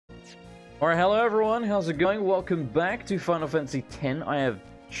Alright, hello everyone, how's it going? Welcome back to Final Fantasy X. I have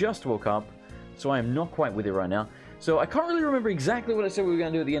just woke up, so I am not quite with it right now. So I can't really remember exactly what I said we were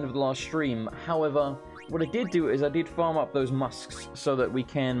going to do at the end of the last stream. However, what I did do is I did farm up those musks so that we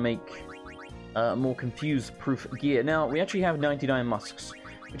can make more confuse-proof gear. Now, we actually have 99 musks,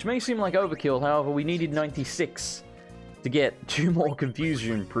 which may seem like overkill. However, we needed 96 to get 2 more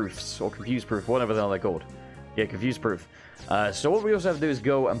confusion proofs, or confuse-proof, whatever the hell they're called. Yeah, confuse-proof. So what we also have to do is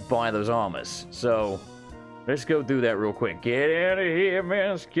go and buy those armors. So, let's go do that real quick. Get out of here,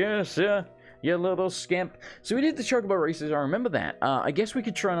 Mask, you little scamp. So we did the chocobo races, I remember that. I guess we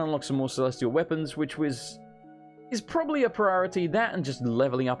could try and unlock some more celestial weapons, which is probably a priority. That and just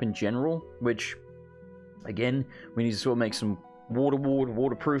leveling up in general, which, again, we need to sort of make some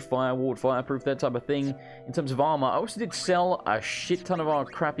waterproof, fireproof, that type of thing. In terms of armor, I also did sell a shit ton of our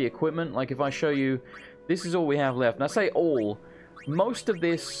crappy equipment. Like, if I show you, this is all we have left. And I say all, most of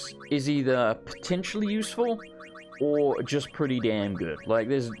this is either potentially useful or just pretty damn good. Like,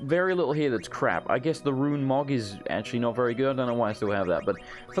 there's very little here that's crap. I guess the rune mog is actually not very good. I don't know why I still have that. But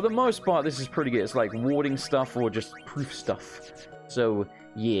for the most part, this is pretty good. It's like warding stuff or just proof stuff. So,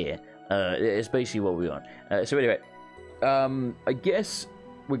 yeah. It's basically what we want. So anyway, I guess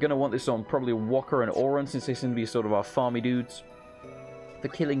we're going to want this on probably Walker and Auron, since they seem to be sort of our farmy dudes for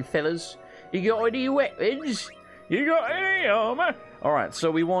killing fellas. You got any weapons? You got any armor? Alright, so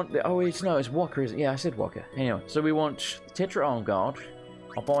we want... Oh, it's Walker, isn't it? Yeah, I said Walker. Anyway, so we want Tetra Arm Guard.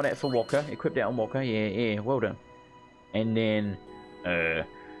 I'll buy that for Walker. Equip that on Walker. Yeah, well done. And then...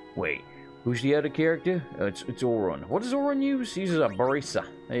 wait. Who's the other character? It's Auron. What does Auron use? He uses a barista.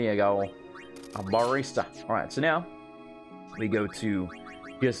 There you go. A barista. Alright, so now... we go to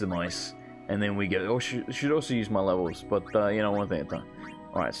customize. And then we go... Oh, should also use my levels. But, you know, one thing at a time.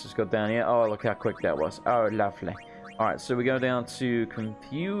 Alright, so let's go down here. Oh, look how quick that was. Oh, lovely. Alright, so we go down to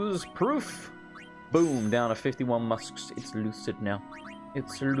Confuse Proof. Boom, down to 51 musks. It's lucid now.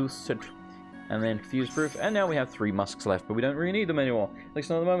 It's lucid. And then Confuse Proof. And now we have 3 musks left, but we don't really need them anymore. At least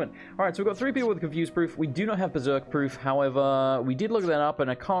not at the moment. Alright, so we've got 3 people with Confuse Proof. We do not have Berserk Proof. However, we did look that up,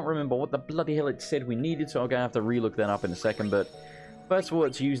 and I can't remember what the bloody hell it said we needed, so I'm going to have to re-look that up in a second, but... first of all,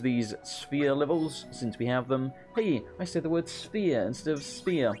 let's use these sphere levels, since we have them. Hey, I said the word sphere instead of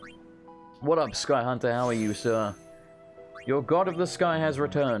sphere. What up, Sky Hunter? How are you, sir? Your god of the sky has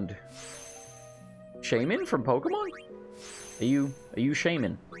returned. Shaman from Pokemon? Are you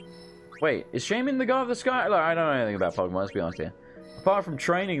Shaman? Wait, is Shaman the god of the sky? Look, I don't know anything about Pokemon, let's be honest here. Apart from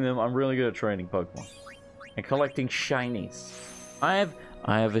training them, I'm really good at training Pokemon. And collecting shinies. I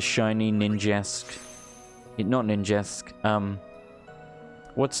have a shiny Ninjask. Not Ninjask,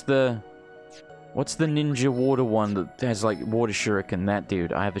 What's the ninja water one that has like water shuriken? That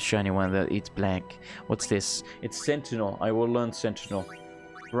dude. I have a shiny one that eats black. What's this? It's Sentinel. I will learn Sentinel.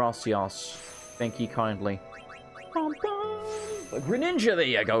 Gracias. Thank you kindly. Greninja, there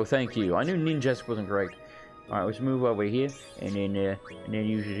you go. Thank you. I knew Ninjask wasn't great. Alright, let's move over here and then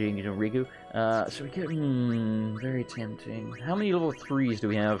use the thing to Riku. So we get very tempting. How many level 3s do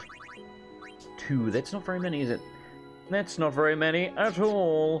we have? 2. That's not very many, is it? That's not very many at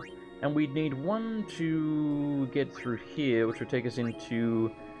all. And we'd need 1 to get through here, which would take us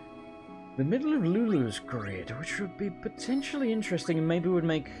into the middle of Lulu's grid, which would be potentially interesting and maybe would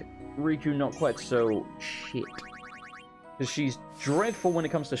make Riku not quite so shit. Because she's dreadful when it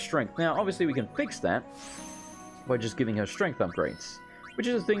comes to strength. Now, obviously we can fix that by just giving her strength upgrades, which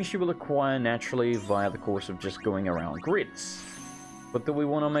is a thing she will acquire naturally via the course of just going around grids. But do we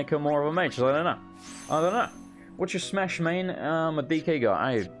want to make her more of a mage? I don't know. What's your Smash main? A DK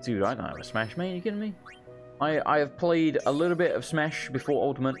guy. Dude, I don't have a Smash main. Are you kidding me? I have played a little bit of Smash before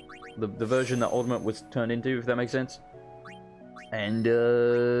Ultimate. The version that Ultimate was turned into, if that makes sense. And,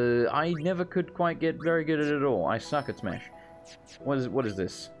 I never could quite get very good at it at all. I suck at Smash. What is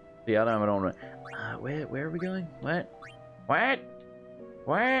this? Yeah, I don't have an Ultimate. Where are we going? What? Wait,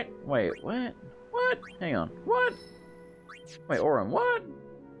 what? Hang on. What? Wait, Auron, what?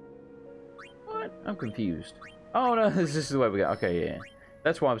 I'm confused. Oh, no, this is the way we go. Okay, yeah.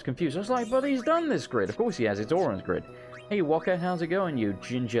 That's why I was confused. I was like, but he's done this grid. Of course he has. It's Auron's grid. Hey, Walker, how's it going, you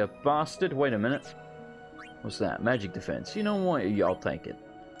ginger bastard? Wait a minute. What's that? Magic defense. You know what? I'll take it.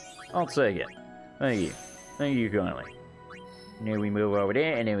 I'll take it. Thank you. Thank you kindly. And then we move over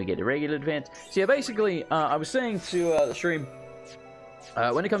there, and then we get the regular defense. So, yeah, basically, I was saying to the stream,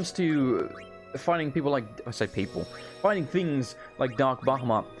 when it comes to fighting people like... I say people. Fighting things like Dark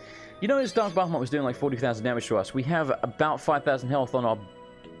Bahamut. You notice Dark Bahamut was doing like 40,000 damage to us. We have about 5,000 health on our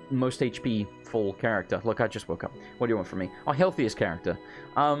most HP full character. Look, I just woke up. What do you want from me? Our healthiest character.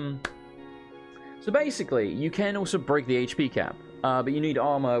 So basically, you can also break the HP cap. But you need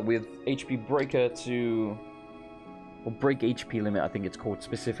armor with HP Breaker to... Or Break HP Limit, I think it's called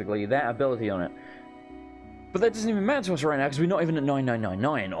specifically. That ability on it. But that doesn't even matter to us right now, because we're not even at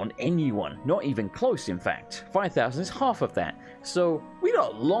 9999 on anyone. Not even close, in fact. 5,000 is half of that. So, we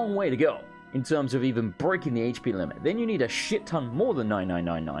got a long way to go in terms of even breaking the HP limit. Then you need a shit ton more than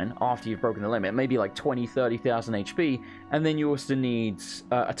 9999 after you've broken the limit. Maybe like 20, 30,000 HP. And then you also need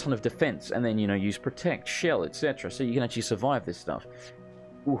a ton of defense. And then, you know, use Protect, Shell, etc. So you can actually survive this stuff.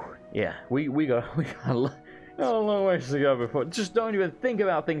 Ooh, yeah. We got a long ways to go before. Just don't even think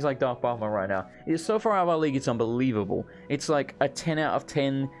about things like Dark Armor right now. It's so far out of our league, it's unbelievable. It's like a 10 out of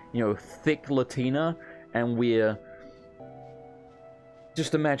 10, you know, thick Latina, and we're...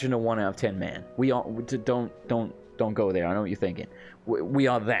 Just imagine a 1 out of 10 man. We are... Don't go there. I know what you're thinking. We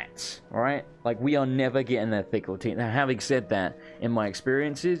are that, alright? Like, we are never getting that thick Latina. Now, having said that, in my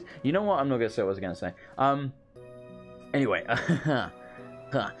experiences... You know what? I'm not going to say what I was going to say. Anyway,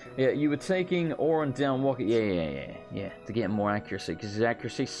 yeah, you were taking Oran down Walker. Yeah. To get more accuracy, because his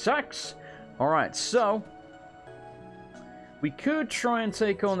accuracy sucks. Alright, so we could try and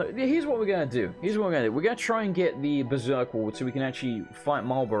take on the... Here's what we're going to do. We're going to try and get the Berserk Ward so we can actually fight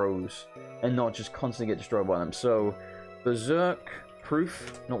Marlboros and not just constantly get destroyed by them. So, Berserk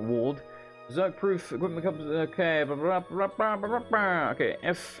Proof, not Ward. Berserk Proof, equipment comes... Okay, okay,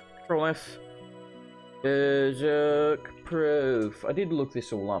 F, Control F. Berserk Proof. I did look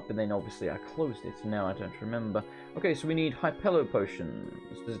this all up, and then obviously I closed it, and now I don't remember. Okay, so we need Hypello Potions.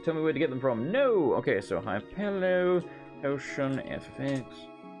 Does it tell me where to get them from? No! Okay, so Hypello Potion, FFX.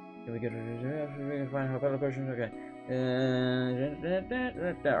 Can we get find Hypello Potions? Okay.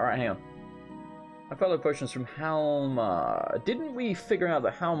 Alright, hang on. Hypello Potions from Halma. Didn't we figure out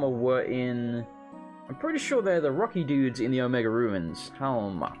that Halma were in... I'm pretty sure they're the Rocky dudes in the Omega Ruins.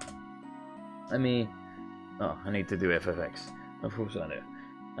 Halma. Let me... Oh, I need to do FFX. Of course I do.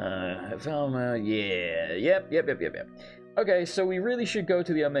 Valma, yeah. Yep. Okay, so we really should go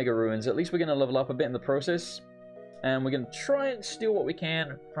to the Omega Ruins. At least we're going to level up a bit in the process. And we're going to try and steal what we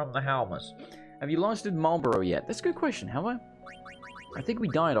can from the Halmas. Have you lasted Marlboro yet? That's a good question, have I? I think we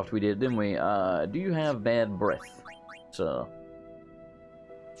died after we did, didn't we? Do you have bad breath? So...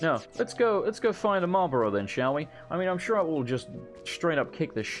 No, let's go find a Marlboro then, shall we? I mean, I'm sure it will just straight up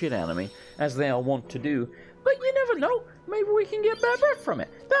kick the shit out of me, as they are wont to do. But you never know. Maybe we can get bad breath from it.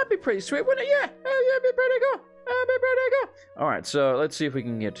 That'd be pretty sweet, wouldn't it? Yeah, that'd be pretty good. Alright, so let's see if we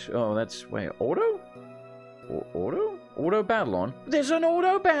can get... Oh, that's... Wait, auto? Auto? Auto battle on? There's an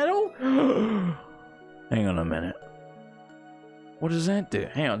auto battle? Hang on a minute. What does that do?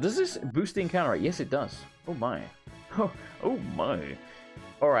 Hang on, does this boost the encounter rate? Yes, it does. Oh my. Oh my.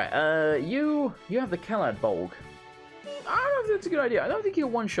 Alright, you have the Kalad Bolg. I don't know if that's a good idea. I don't think he'll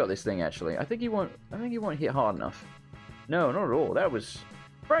one-shot this thing, actually. I think he won't hit hard enough. No, not at all. That was...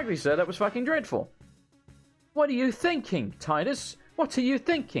 Frankly, sir, that was fucking dreadful. What are you thinking, Titus? What are you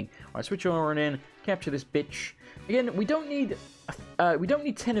thinking? Alright, switch on in. Capture this bitch. Again, we don't need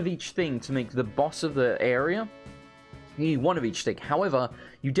 10 of each thing to make the boss of the area. You need 1 of each thing. However,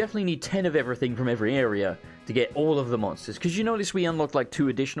 you definitely need 10 of everything from every area to get all of the monsters. Because you notice we unlocked like 2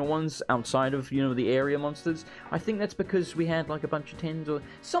 additional ones outside of, you know, the area monsters. I think that's because we had like a bunch of 10s or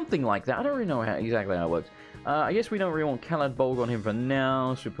something like that. I don't really know exactly how it works. I guess we don't really want Kalad Bolg on him for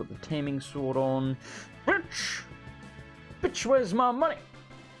now, so we put the Taming Sword on. Bitch, where's my money?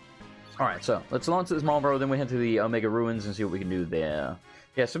 Alright, so let's launch this Marlboro, then we head to the Omega Ruins and see what we can do there.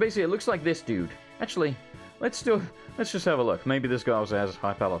 Yeah, so basically it looks like this dude. Actually, let's just have a look. Maybe this guy also has a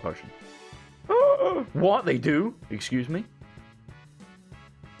Hypello Potion. What? They do? Excuse me?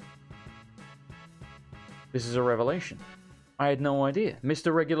 This is a revelation. I had no idea.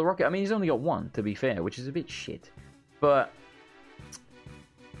 Mr. Regular Rocket. I mean, he's only got 1, to be fair, which is a bit shit. But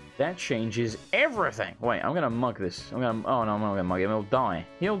that changes everything. Wait, I'm gonna mug this. Oh no, I'm not gonna mug him. He'll die.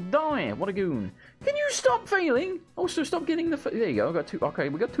 He'll die. What a goon. Can you stop failing? Also, stop getting the... There you go. I got 2. Okay,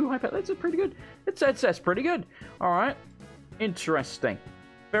 we got 2 Hypello. That's pretty good. That's pretty good. All right. Interesting.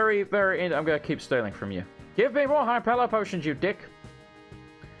 Very, very... I'm gonna keep stealing from you. Give me more Hypello Potions, you dick.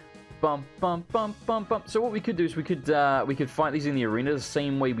 Bum, bum, bum, bum, bum. So what we could do is we could fight these in the arena the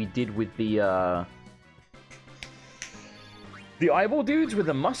same way we did with the eyeball dudes with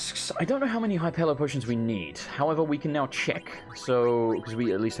the musks. I don't know how many Hypello Potions we need. However, we can now check. So, because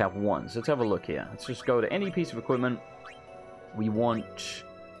we at least have 1. So let's have a look here. Let's just go to any piece of equipment. We want...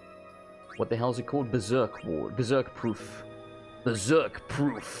 What the hell is it called? Berserk Ward. Berserk Proof. Berserk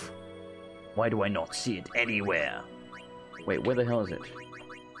Proof. Why do I not see it anywhere? Wait, where the hell is it?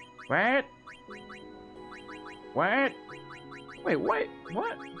 What? What? Wait, what?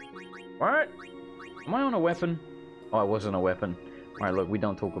 What? What? Am I on a weapon? Oh, I wasn't a weapon. Alright, look, we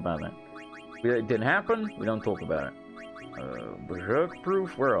don't talk about that. It didn't happen, we don't talk about it. Berserk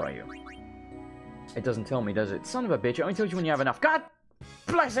proof? Where are you? It doesn't tell me, does it? Son of a bitch, it only tells you when you have enough. God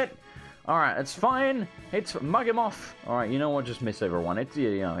bless it! Alright, it's fine. It's mug him off. Alright, you know what? Just miss everyone. It's,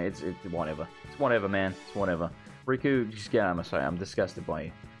 you know, it's whatever. It's whatever, man. It's whatever. Riku, just get out of my sight. I'm disgusted by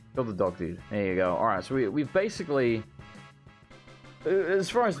you. Kill the dog, dude. There you go. Alright, so we've basically... As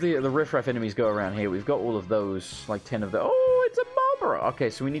far as the riffraff enemies go around here, we've got all of those, like 10 of the... Oh, it's a Marlboro! Okay,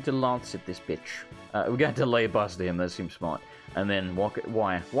 so we need to lance at this bitch. We're going to delay bust him. That seems smart. And then walk it.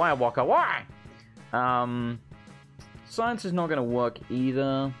 Why? Why, Walker? Why? Science is not going to work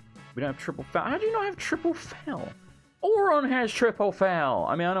either. We don't have triple foul. How do you not have triple foul? Auron has triple foul.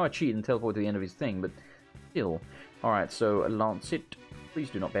 I mean, I know I cheat and teleport to the end of his thing, but still. Alright, so lance it. Please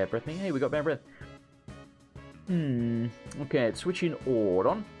do not bad breath me. Hey, we got bad breath. Okay, let's switch in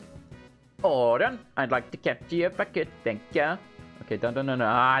Auron. Auron, I'd like to capture you if I could. Thank ya. Okay, no.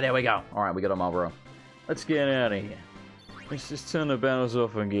 Ah, there we go. Alright, we got a Marlboro. Let's get out of here. Let's just turn the battles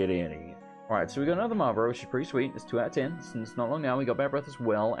off and get out of here. Alright, so we got another Marlboro, which is pretty sweet. It's 2 out of 10. Since not long now, we got Bad Breath as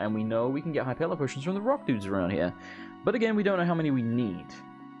well, and we know we can get high power potions from the rock dudes around here. But again, we don't know how many we need.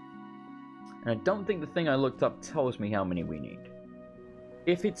 And I don't think the thing I looked up tells me how many we need.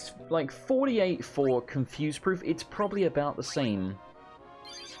 If it's like 48 for Confuse Proof, it's probably about the same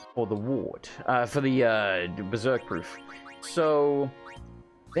for the Ward. For the Berserk Proof. So...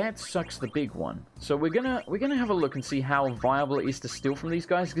 that sucks the big one. So we're gonna have a look and see how viable it is to steal from these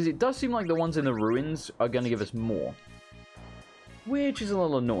guys, because it does seem like the ones in the ruins are gonna give us more. Which is a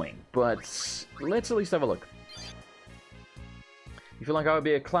little annoying, but let's at least have a look. You feel like I would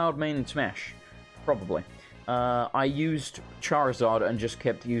be a Cloud main in Smash? Probably. I used Charizard and just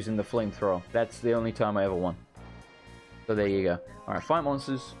kept using the flamethrower. That's the only time I ever won. So there you go. Alright, fight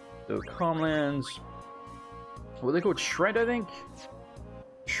monsters. So Calmlands. What are they called? Shred, I think?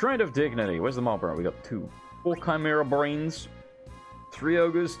 Shred of Dignity. Where's the Marlboro? We got 2. 4 Chimera Brains. 3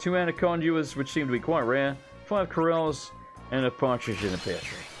 Ogres. 2 Anaconduas, which seem to be quite rare. 5 Corels. And a Partridge in a Pear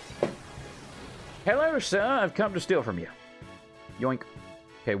Tree. Hello, sir. I've come to steal from you. Yoink.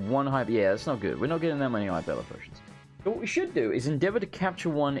 Okay, 1 hype. Yeah, that's not good. We're not getting that many hype Bella potions. So what we should do is endeavor to capture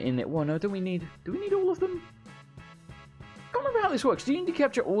one in it. Well, no, do we need all of them? I can't remember how this works. Do you need to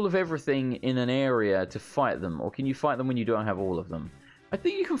capture all of everything in an area to fight them? Or can you fight them when you don't have all of them? I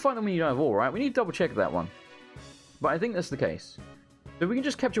think you can fight them when you don't have all, right? We need to double check that one. But I think that's the case. So if we can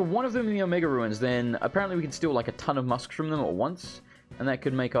just capture one of them in the Omega Ruins, then apparently we can steal like a ton of musks from them at once. And that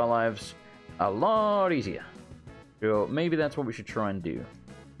could make our lives a lot easier. So maybe that's what we should try and do.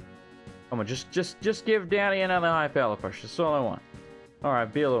 Come on, just give Daddy another high power push. That's all I want.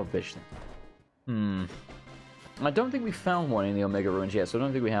 Alright, be a little bitch then. I don't think we found one in the Omega Ruins yet, so I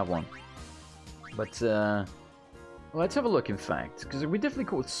don't think we have one. But, well, let's have a look, in fact. Because we definitely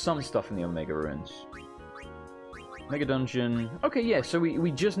caught some stuff in the Omega Ruins. Mega Dungeon. Okay, yeah, so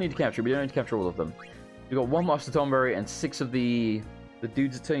we just need to capture. We don't need to capture all of them. We've got 1 Master Tomberry and 6 of the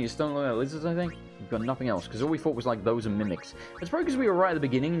dudes that turn you stone like lizards, I think. We've got nothing else, because all we thought was like those and mimics. It's probably because we were right at the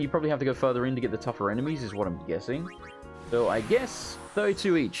beginning, and you probably have to go further in to get the tougher enemies, is what I'm guessing. So I guess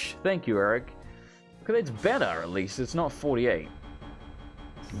 32 each. Thank you, Eric. Okay, it's better, at least. It's not 48.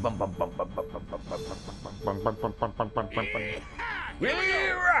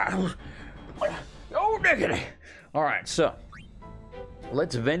 Oh, diggity! Alright, so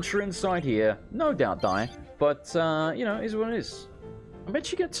let's venture inside here. No doubt die, but, you know, is what it is. I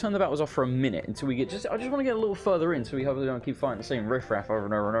bet you get turn the battles off for a minute until we get I just want to get a little further in so we hopefully don't keep fighting the same riffraff over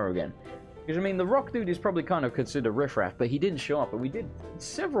and over and over again. Because, I mean, the rock dude is probably kind of considered riffraff, but he didn't show up, but we did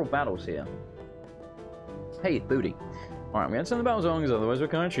several battles here. Hey, booty. Alright, I'm going to turn the battles on, because otherwise we're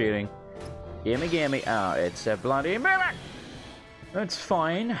kind of cheating. Gimme. Oh, it's a bloody mimic! That's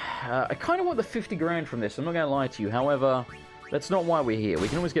fine. I kind of want the 50 grand from this, I'm not going to lie to you. However, that's not why we're here. We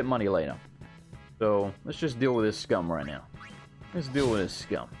can always get money later. So, let's just deal with this scum right now. Let's deal with this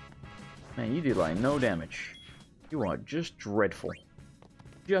scum. Man, you did like no damage. You are just dreadful.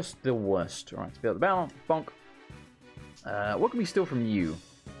 Just the worst. Alright, let's be out the battle. Bonk. What can we steal from you?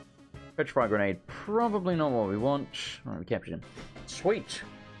 Petrified grenade. Probably not what we want. Alright, we captured him. Sweet.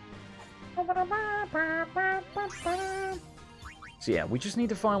 So yeah, we just need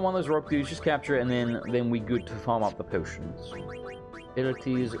to find one of those rock dudes, just capture it, and then we good to farm up the potions.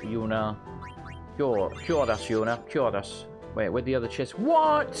 Abilities, Yuna. Cured us, Yuna. Cured us. Wait, where'd the other chest?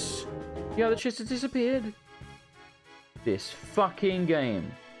 What? The other chest has disappeared. This fucking game.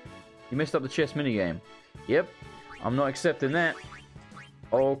 You messed up the chest minigame. Yep. I'm not accepting that.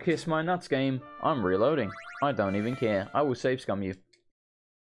 Oh, kiss my nuts, game. I'm reloading. I don't even care. I will save scum you.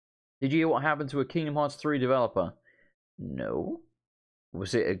 Did you hear what happened to a Kingdom Hearts 3 developer? No.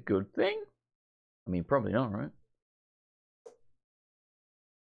 Was it a good thing? I mean, probably not, right?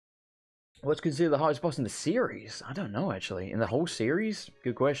 What's considered the hardest boss in the series? I don't know, actually. In the whole series?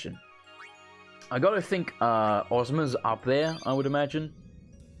 Good question. I gotta think Ozma's up there, I would imagine.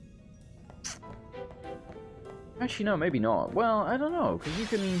 Actually, no, maybe not. Well, I don't know, because you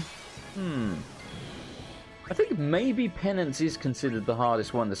can... I think maybe Penance is considered the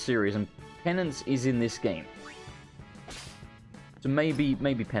hardest one in the series, and Penance is in this game. So maybe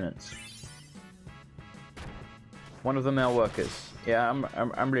Penance. One of the male workers. Yeah,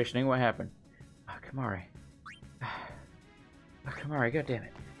 I'm listening. What happened? Oh, Kamari. Oh, Kamari, goddammit.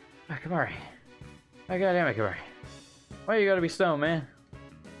 Oh, Kamari. Oh, goddammit, Kamari. Why you gotta be stoned, man?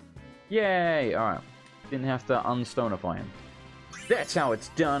 Yay! Alright. Didn't have to unstonify him. That's how it's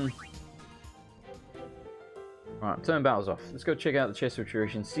done! Alright, turn battles off. Let's go check out the chest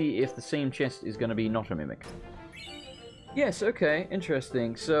situation, see if the same chest is gonna be not a mimic. Yes, okay,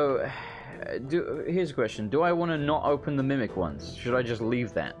 interesting. So, here's a question. Do I want to not open the mimic ones? Should I just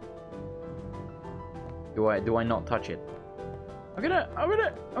leave that? Do I not touch it? I'm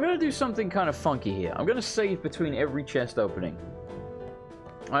gonna do something kind of funky here. I'm gonna save between every chest opening.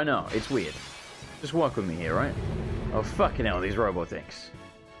 I know, it's weird. Just work with me here, right? Oh, fucking hell, these robo things.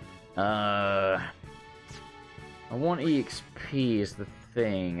 I want EXP is the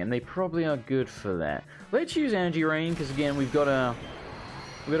thing, and they probably are good for that. Let's use Energy Rain, because again, we've got to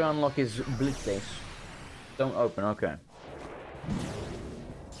unlock his Blitz base. Don't open, okay.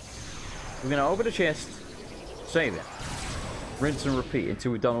 We're going to open the chest, save it. Rinse and repeat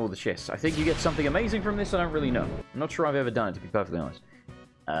until we've done all the chests. I think you get something amazing from this, I don't really know. I'm not sure I've ever done it, to be perfectly honest.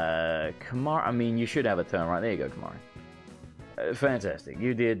 Kamari, I mean, you should have a turn, right? There you go, Kamari. Fantastic.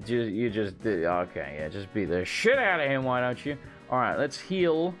 You just did, okay, yeah, just beat the shit out of him, why don't you? Alright, let's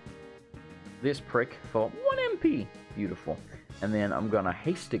heal this prick for 1 MP. Beautiful. And then I'm gonna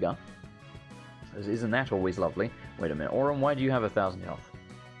Hastiger. Isn't that always lovely? Wait a minute, Aurum, why do you have 1,000 health?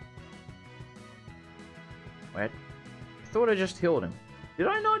 Wait. I thought I just healed him. Did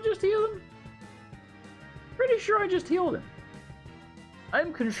I not just heal him? Pretty sure I just healed him.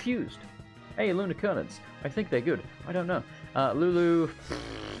 I'm confused. Hey, Lunicurnates. I think they're good. I don't know. Lulu,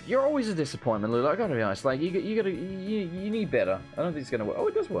 you're always a disappointment, Lulu. I gotta be honest. Like, you need better. I don't think it's gonna work. Oh,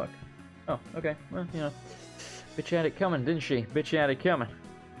 it does work. Oh, okay. Well, you know, bitch had it coming, didn't she? Bitch had it coming.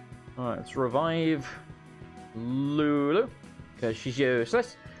 All right, let's revive Lulu because she's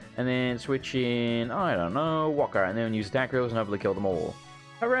useless, and then switch in. I don't know, Walker, and then use attack drills and hopefully kill them all.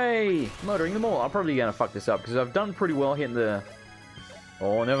 Hooray! Murdering them all. I'm probably gonna fuck this up because I've done pretty well hitting the.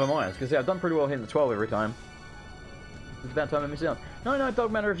 Oh, never mind. I was gonna say I've done pretty well hitting the 12 every time. It's about time I miss out. 99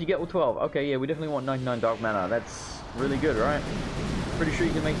 dark matter if you get all 12. Okay, yeah, we definitely want 99 dark matter. That's really good, right? Pretty sure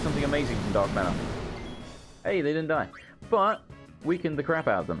you can make something amazing from dark matter. Hey, they didn't die. But weakened the crap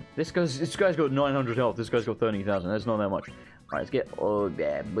out of them. This guy's got 900 health. This guy's got 30,000. That's not that much. Alright, let's get. Oh,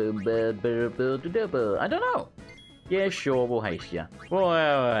 yeah. I don't know. Yeah, sure, we'll haste you. We'll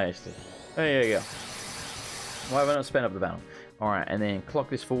haste you. There you go. Why have I not spent up the battle? Alright, and then clock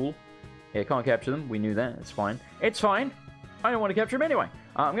this fool. Yeah, can't capture them. We knew that. It's fine. It's fine. I don't want to capture him anyway.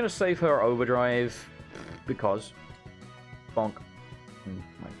 I'm going to save her overdrive because. Bonk. Oh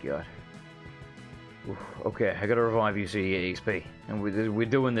my god. Oof, okay, I gotta revive you so you get EXP. And we're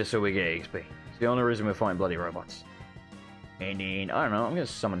doing this so we get EXP. It's the only reason we're fighting bloody robots. And then, I don't know, I'm gonna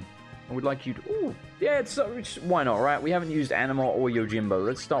summon. I would like you to. Ooh, yeah, it's why not, right? We haven't used Anima or Yojimbo.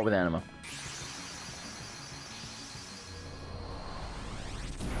 Let's start with Anima.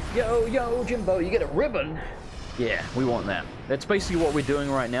 Yo, Jimbo, you get a ribbon? Yeah, we want that. That's basically what we're doing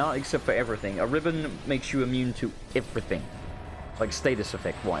right now, except for everything. A ribbon makes you immune to everything. Like, status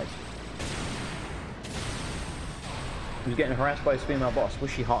effect-wise. Who's getting harassed by his female boss? Was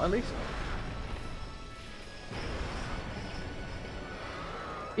she hot, at least?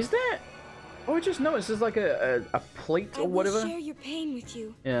 Is that... Oh, I just noticed there's like a plate or whatever. I will share your pain with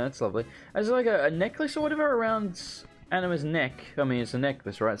you. Yeah, that's lovely. There's like a necklace or whatever around Anima's neck. I mean, it's a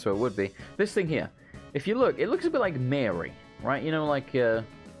necklace, right? So it would be. This thing here. If you look, it looks a bit like Mary, right? You know, like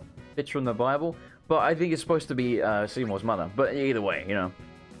bits from the Bible. But I think it's supposed to be Seymour's mother. But either way, you know.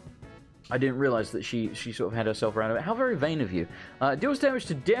 I didn't realize that she sort of had herself around it. How very vain of you. Deals damage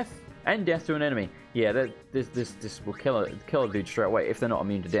to death and death to an enemy. Yeah, this will kill a dude straight away if they're not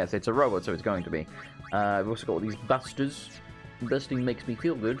immune to death. It's a robot, so it's going to be. We've also got all these busters. Busting makes me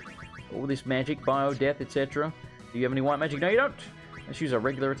feel good. All this magic, bio, death, etc. Do you have any white magic? No, you don't. Let's use a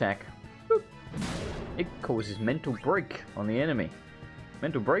regular attack. Boop. It causes mental break on the enemy.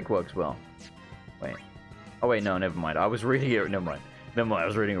 Mental break works well. Wait. Oh wait, no, never mind. I was reading it. Never mind. Never mind, I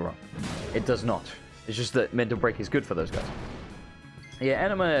was reading it wrong. It does not. It's just that mental break is good for those guys. Yeah,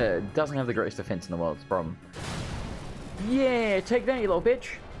 Anima doesn't have the greatest defense in the world. It's a problem. Yeah, take that, you little bitch.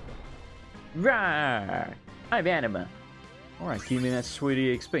 Right. I have Anima. Alright, give me that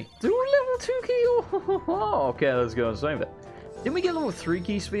sweetie XP. Do level 2 key. Oh, okay, let's go and save it. Didn't we get level 3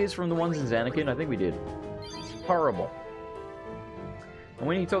 key spheres from the ones in Zanakin? I think we did. Horrible. And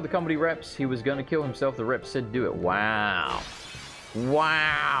when he told the company reps he was going to kill himself, the reps said do it. Wow.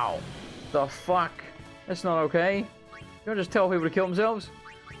 Wow. The fuck? That's not okay. You don't just tell people to kill themselves?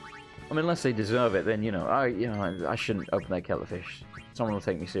 I mean, unless they deserve it, then, I shouldn't open that kettleffish. Someone will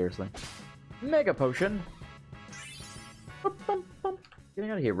take me seriously. Mega potion. Get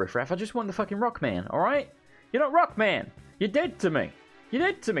out of here, riffraff. I just want the fucking Rockman, alright? You're not Rockman. You're dead to me. You're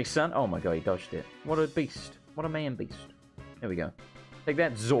dead to me, son. Oh my god, he dodged it. What a beast. What a man beast. There we go. Take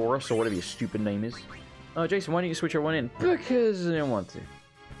that, Zorus, or whatever your stupid name is. Oh, Jason, why don't you switch everyone in? Because I don't want to.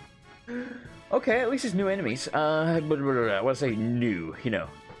 Okay, at least it's new enemies. I want to say new,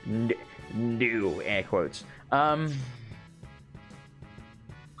 new, air quotes.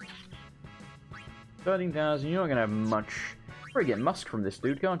 13,000, you're not going to have much. Probably get musk from this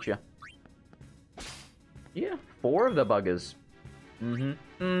dude, can't you? Yeah, 4 of the buggers. Alright,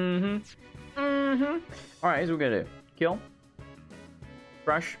 here's what we're going to do. Kill.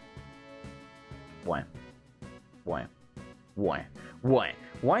 Crush. Why? Why? Why? Why?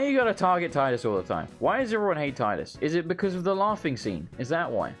 Why you gotta target Titus all the time? Why does everyone hate Titus? Is it because of the laughing scene? Is that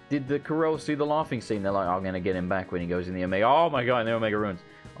why? Did the Corels see the laughing scene? They're like, I'm gonna get him back when he goes in the Omega. Oh my god, in the Omega Ruins.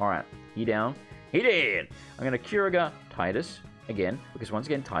 Alright, he down. He did! I'm gonna Kuriga Titus again, because once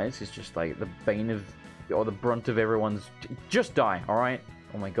again, Titus is just like the bane of, or the brunt of everyone's. Just die, alright?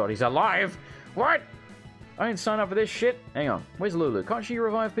 Oh my god, he's alive! What? I didn't sign up for this shit. Hang on, where's Lulu? Can't she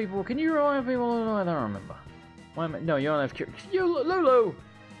revive people? Can you revive people? I don't remember. Why am I... No, you don't have Lulu!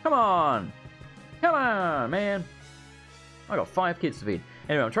 Come on! Come on, man! I got 5 kids to feed.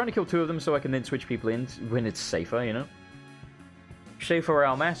 Anyway, I'm trying to kill 2 of them so I can then switch people in when it's safer, you know? Safer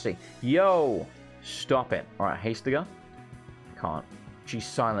Almasi. Yo! Stop it. Alright, Hastiger. Can't. She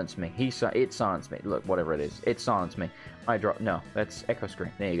silenced me. It silenced me. Look, whatever it is. It silenced me. I dropped... No, that's Echo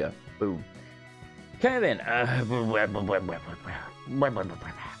Screen. There you go. Boom. Okay, then.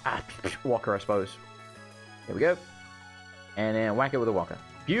 Walker, I suppose. There we go. And then whack it with a walker.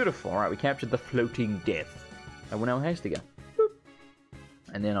 Beautiful. Alright, we captured the floating death. I will now Hastiger. Boop.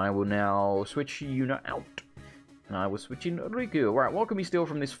 And then I will now switch Yuna out. And I will switch in Riku. Alright, what can we steal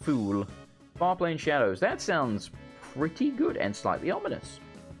from this fool? Farplane Shadows. That sounds pretty good and slightly ominous.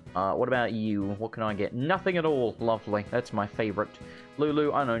 What about you? What can I get? Nothing at all. Lovely. That's my favorite.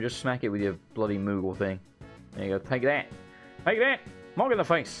 Lulu, I don't know, just smack it with your bloody Moogle thing. There you go. Take that. Take that. Mog in the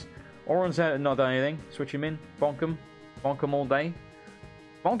face. Oran's not done anything. Switch him in. Bonk him. Bonk him all day.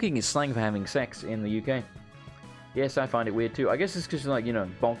 Bonking is slang for having sex in the UK. Yes, I find it weird too. I guess it's because, like,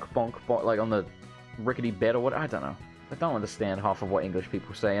 bonk, bonk, bonk, like on the rickety bed or what. I don't know. I don't understand half of what English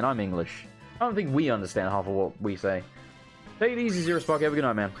people say, and I'm English. I don't think we understand half of what we say. Take it easy, Zero Spark. Have a good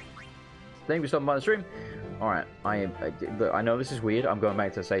night, man. Thank you for stopping by the stream. Alright, I know this is weird. I'm going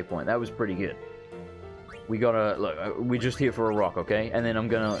back to the save point. That was pretty good. We gotta look. We're just here for a rock, okay? And then I'm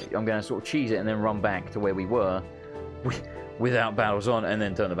gonna sort of cheese it and then run back to where we were, without battles on, and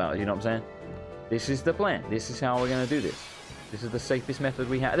then turn the battle. You know what I'm saying? This is the plan. This is how we're gonna do this. This is the safest method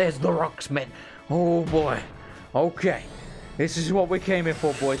we have. There's the rocks, man. Oh boy. Okay. This is what we came in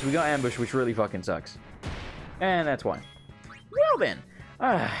for, boys. We got ambushed, which really fucking sucks. And that's why. Well then.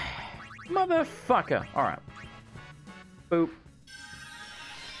 Motherfucker. Alright. Boop.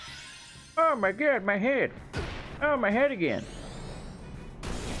 Oh my god, my head. Oh, my head again.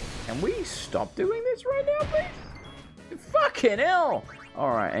 Can we stop doing this right now, please? Fucking hell.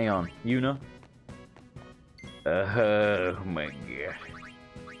 Alright, hang on. Yuna. Oh my god.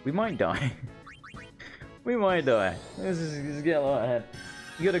 We might die. We might die. This is getting a lot ahead.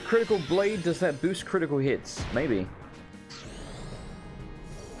 You got a critical blade. Does that boost critical hits? Maybe.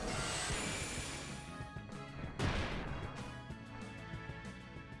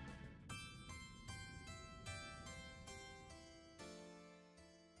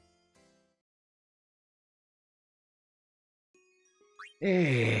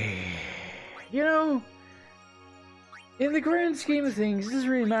 You know, in the grand scheme of things, it doesn't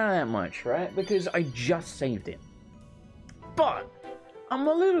really matter that much, right? Because I just saved it. But I'm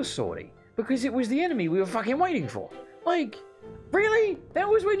a little salty because it was the enemy we were fucking waiting for. Like, really? That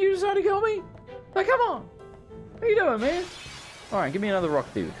was when you decided to kill me? Like, come on. What are you doing, man? Alright, give me another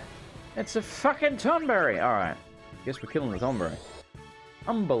rock dude. It's a fucking Tonberry. Alright. Guess we're killing the Tonberry.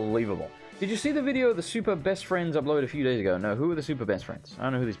 Unbelievable. Did you see the video of the super best friends uploaded a few days ago? No, who are the super best friends? I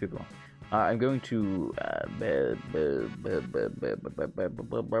don't know who these people are. I'm going to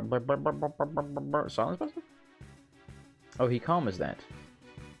silence button. Oh, he calmers that.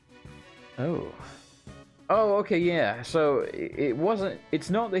 Oh. Oh, okay, yeah. So it wasn't. It's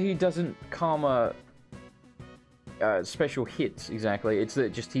not that he doesn't karma special hits exactly. It's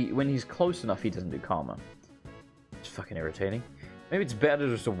that just when he's close enough, he doesn't do karma. It's fucking irritating. Maybe it's better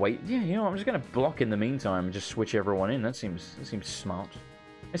just to wait. Yeah, you know, I'm just gonna block in the meantime and just switch everyone in. That seems smart.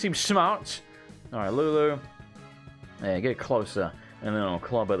 It seems smart. All right, Lulu. Yeah, get closer, and then I'll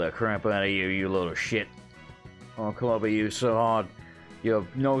clobber the crap out of you, you little shit. I'll clobber you so hard, your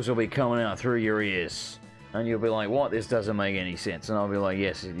nose will be coming out through your ears. And you'll be like, what? This doesn't make any sense. And I'll be like,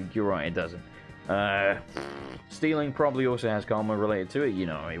 yes, you're right, it doesn't. Stealing probably also has karma related to it. You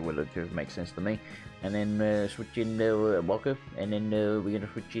know, it would just make sense to me. And then switch in Walker. And then we're going to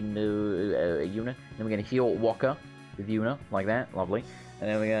switch in Yuna. Then we're going to heal Walker with Yuna, like that. Lovely. And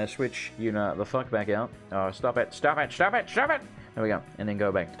then we're going to switch Yuna the fuck back out. Stop it, stop it, stop it, stop it! There we go. And then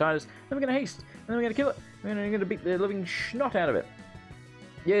go back to Titus. Then we're going to haste. And then we're going to kill it. And then we're going to beat the living snot out of it.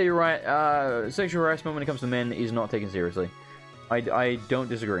 Yeah, you're right. Sexual harassment when it comes to men is not taken seriously. I don't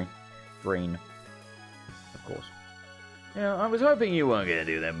disagree. Green. Of course. Yeah, I was hoping you weren't going to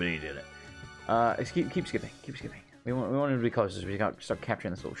do that, but you did it. Keep skipping. Keep skipping. We want him to be closer so we can't start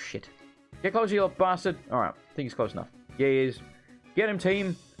capturing this little shit. Get closer, you little bastard. Alright, I think he's close enough. Yeah, he is. Get him,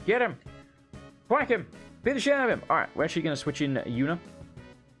 team. Get him. Whack him. Beat the shit out of him. Alright, we're actually going to switch in Yuna.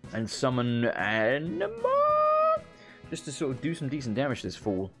 And summon Anima. Just to sort of do some decent damage to this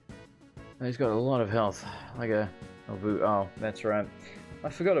fool. And he's got a lot of health. Like a... Oh, that's right. I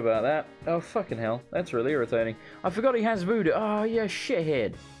forgot about that. Oh, fucking hell. That's really irritating. I forgot he has voodoo. Oh, yeah,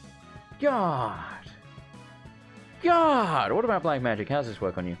 shithead. God. God. What about black magic? How's this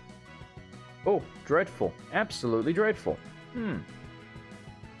work on you? Oh, dreadful. Absolutely dreadful. I'm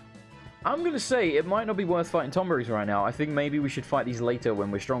going to say it might not be worth fighting Tomberries right now. I think maybe we should fight these later when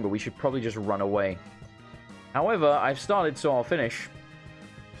we're stronger. We should probably just run away. However, I've started, so I'll finish.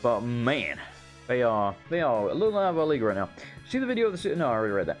 But man, they are a little out of our league right now. See the video of the... No, I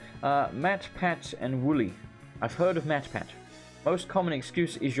already read that. Matt, Pat, and Wooly. I've heard of Matt, Pat. Most common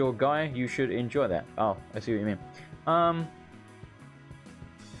excuse is your guy. You should enjoy that. Oh, I see what you mean.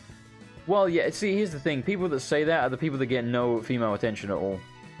 Well, yeah, see, here's the thing. People that say that are the people that get no female attention at all.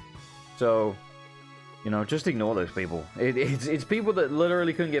 So, you know, just ignore those people. It's people that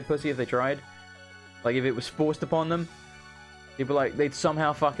literally couldn't get pussy if they tried. Like, if it was forced upon them, people, like, they'd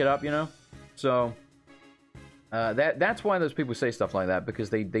somehow fuck it up, you know? So, that's why those people say stuff like that, because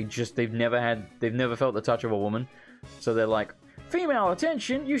they've never felt the touch of a woman. So they're like, female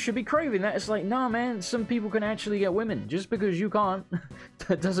attention, you should be craving that. It's like, nah, man, some people can actually get women. Just because you can't,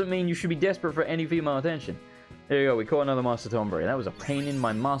 that doesn't mean you should be desperate for any female attention. There you go, we caught another Master Tomberry. That was a pain in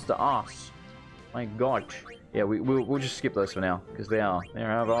my master ass. My god. Yeah, we'll just skip those for now, because they're out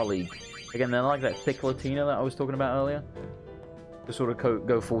of our league. Again, they're like that thick Latina that I was talking about earlier. To sort of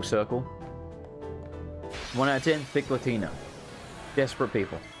go full circle. 1 out of 10, thick Latina. Desperate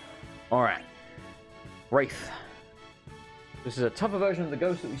people. Alright. Wraith. This is a tougher version of the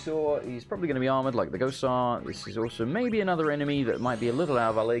ghost that we saw. He's probably going to be armored like the ghosts are. This is also maybe another enemy that might be a little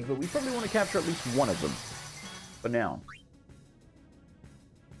out of our league, but we probably want to capture at least one of them. For now.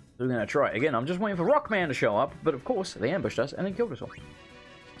 So we're going to try it again. I'm just waiting for Rockman to show up, but of course, they ambushed us and then killed us all.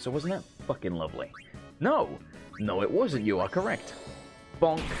 So wasn't that fucking lovely? No! No, it wasn't. You are correct.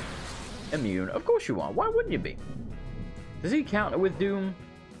 Bonk. Immune. Of course you are. Why wouldn't you be? Does he counter with Doom?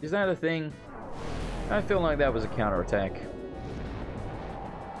 Is that a thing? I feel like that was a counterattack.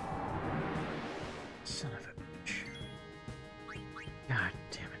 Son of a bitch. God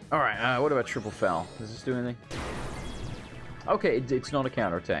damn it. Alright, what about Triple Foul? Does this do anything? Okay, it's not a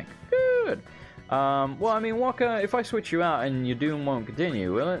counterattack. Good. Well, I mean, Walker, if I switch you out and your Doom won't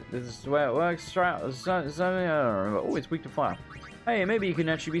continue, will it? This is the way it works. I don't remember. Oh, it's weak to fire. Hey, maybe you can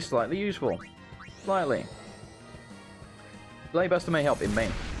actually be slightly useful. Slightly. Blaybuster may help. It may.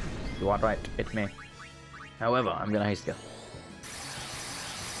 You are right. It may. However, I'm gonna haste you.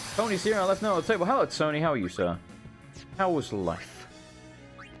 Tony's here. I left note on the table. Hello, Tony. How are you, sir? How was life?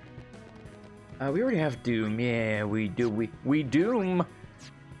 We already have Doom. Yeah, we do. We Doom.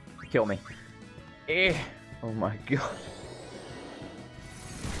 Kill me. Oh my god.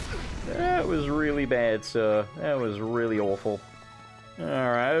 That was really bad, sir. That was really awful.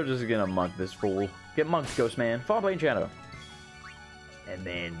 Alright, I'm just gonna monk this fool. Get monked, Ghost Man. Farblade Shadow. And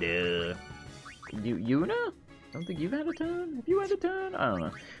then, Yuna? I don't think you've had a turn. Have you had a turn? I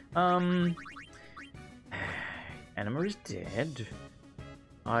don't know. Anima is dead.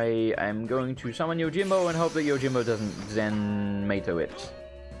 I am going to summon Yojimbo and hope that Yojimbo doesn't Zen Mato it.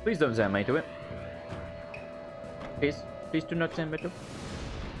 Please don't send me to it. Please. Please do not send me to.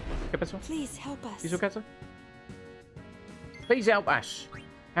 ¿Qué pasó? Please help us. ¿Hizo caso? Please help us.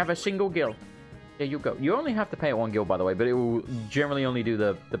 Have a single guild. There you go. You only have to pay 1 guild, by the way, but it will generally only do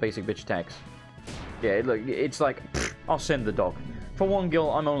the basic bitch attacks. Yeah, look, it's like, pfft, I'll send the dog. For 1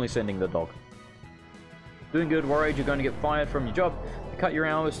 guild, I'm only sending the dog. Doing good, worried you're going to get fired from your job. Cut your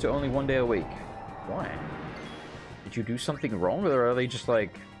hours to only 1 day a week. Why? Did you do something wrong, or are they just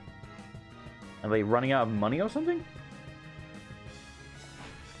like... Are they running out of money or something?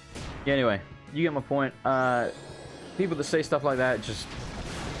 Yeah, anyway, you get my point. People that say stuff like that just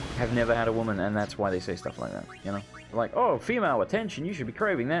have never had a woman, and that's why they say stuff like that, you know? Like, oh, female attention, you should be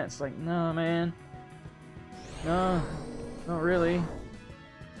craving that. It's like, no, man. No, not really.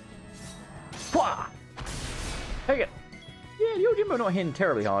 Pwah! Take it! Yeah, Yojimbo not hitting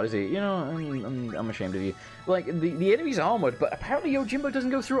terribly hard, is he? You know, I'm ashamed of you. Like, the enemy's armored, but apparently Yojimbo doesn't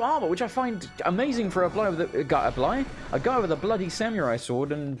go through armor, which I find amazing for a guy with a bloody samurai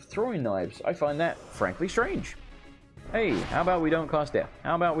sword and throwing knives. I find that, frankly, strange. Hey, how about we don't cast death?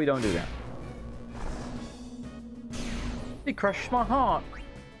 How about we don't do that? He crushed my heart.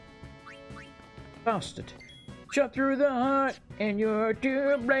 Bastard. Shot through the heart, and you're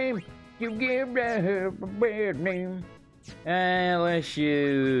to blame. You give her a bad name. Unless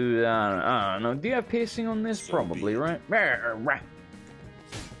you... I don't know. Do you have piercing on this? Probably, right?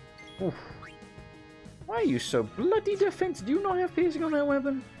 Oof. Why are you so bloody defensive? Do you not have piercing on that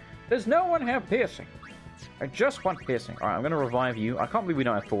weapon? Does no one have piercing? I just want piercing. Alright, I'm going to revive you. I can't believe we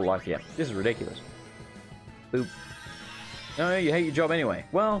don't have full life yet. This is ridiculous. Boop. No, you hate your job anyway.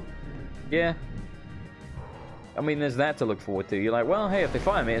 Well, yeah. I mean, there's that to look forward to. You're like, well, hey, if they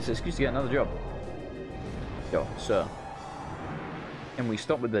fire me, it's an excuse to get another job. Yo, sir. Can we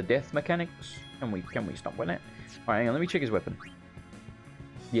stop with the death mechanics? Can we stop with that? Alright, hang on, let me check his weapon.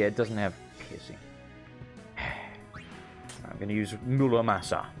 Yeah, it doesn't have piercing. I'm going to use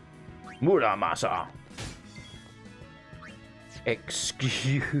Muramasa. Muramasa!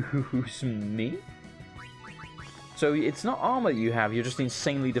 Excuse me? So it's not armor you have, you're just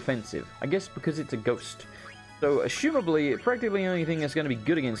insanely defensive. I guess because it's a ghost. So assumably, practically the only thing that's going to be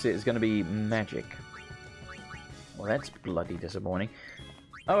good against it is going to be magic. Well, that's bloody disappointing.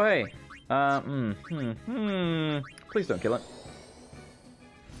 Oh, hey. Please don't kill it.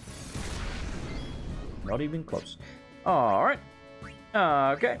 Not even close. Alright.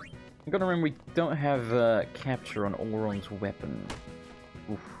 Okay. I'm gonna remember we don't have capture on Auron's weapon.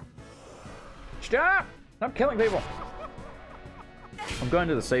 Oof. Stop! Stop killing people! I'm going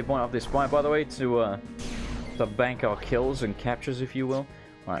to the save point of this fight, by the way, to bank our kills and captures, if you will.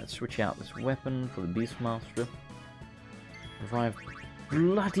 Alright, switch out this weapon for the Beastmaster. Revive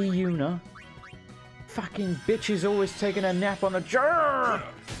bloody Yuna. Fucking bitch is always taking a nap on the Jurr!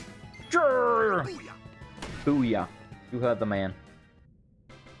 Jurr! Booyah. You heard the man.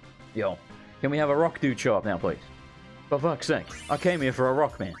 Yo, can we have a rock dude show up now, please? For fuck's sake. I came here for a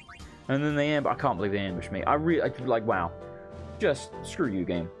rock man. And then they I can't believe they ambushed me. I like, wow. Just screw you,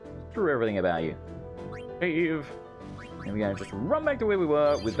 game. Screw everything about you. Save. And we're gonna just run back to where we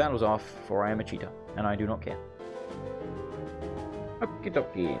were with battles off, for I am a cheater. And I do not care. Okie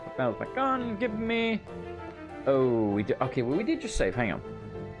dokie. Battles back on. Give me... Oh, we did... Okay, well, we did just save. Hang on.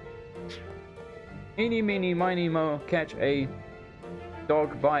 Eeny, meeny, miny, mo. Catch a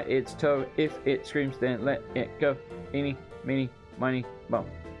dog by its toe. If it screams, then let it go. Eeny, meeny, miny, mo.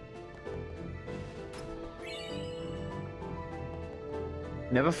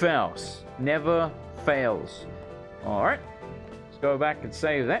 Never fails. Never fails. Alright. Let's go back and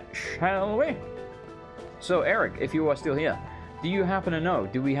save that, shall we? So, Eric, if you are still here, do you happen to know,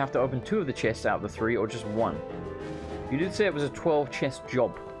 do we have to open 2 of the chests out of the 3 or just 1? You did say it was a 12 chest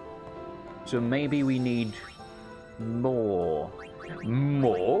job. So maybe we need more.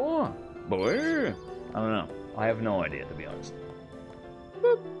 More? Boy? I don't know. I have no idea, to be honest.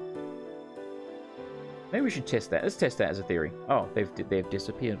 Boop. Maybe we should test that. Let's test that as a theory. Oh, they've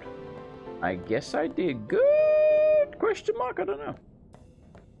disappeared. I guess I did good? Question mark? I don't know.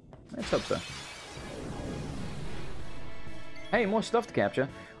 Let's hope so. Hey, more stuff to capture.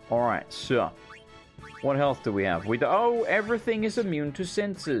 Alright, so. What health do we have? Oh, everything is immune to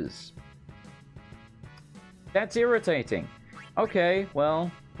senses. That's irritating. Okay,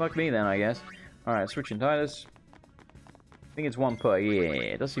 well, fuck me then, I guess. Alright, switching Titus. I think it's 1 per. Yeah,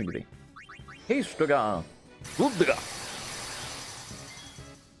 it does seem to be. Hey, Stuga.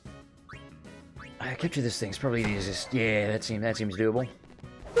 I capture this thing. It's probably the easiest. Yeah, that seems doable.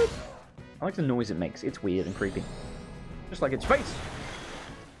 I like the noise it makes. It's weird and creepy. Just like its face.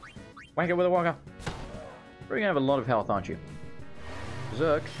 Whack it with a walker. You're gonna have a lot of health, aren't you?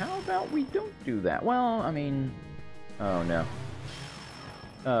 Berserk. How about we don't do that? Well, I mean... Oh, no.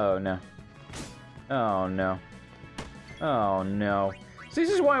 Oh, no. Oh, no. Oh, no. So this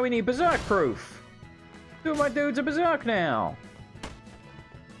is why we need Berserk proof. Two of my dudes are Berserk now.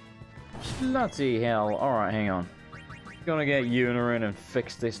 Bloody hell. Alright, hang on. Gonna get Yuna in and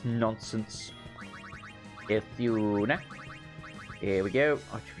fix this nonsense. If Yuna. Here we go.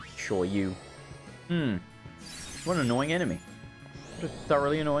 I should be sure you. What an annoying enemy. What a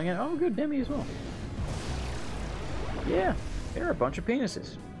thoroughly annoying enemy. Oh, good, Demi as well. Yeah, they're a bunch of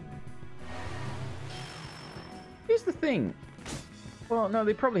penises. Here's the thing. Well, no,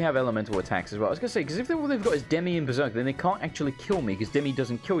 they probably have elemental attacks as well. I was going to say, because if all they've got is Demi and Berserk, then they can't actually kill me, because Demi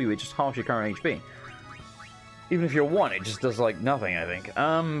doesn't kill you, it just halves your current HP. Even if you're 1, it just does, like, nothing, I think.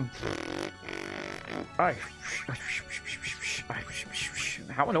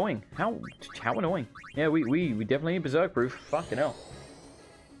 How annoying. How annoying. Yeah, we definitely need Berserk proof. Fucking hell.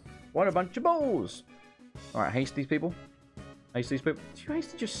 What a bunch of balls. Alright, haste these people. Haste these people. Did you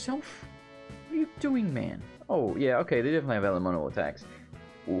haste yourself? What are you doing, man? Oh, yeah, okay, they definitely have elemental attacks.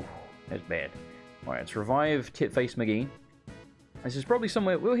 Ooh, that's bad. Alright, let's revive Titface McGee. This is probably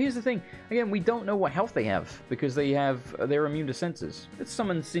somewhere... Well, here's the thing. Again, we don't know what health they have, because they're immune to sensors. Let's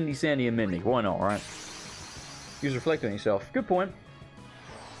summon Cindy, Sandy, and Mindy. Why not, right? Use Reflect on yourself. Good point.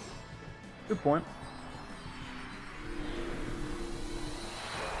 Good point.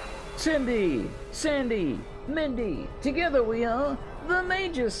 Cindy, Sandy, Mindy. Together we are the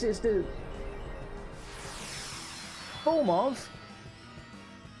Major Sisters. Form of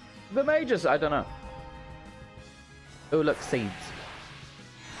the Majors. I don't know. Oh, look, seeds.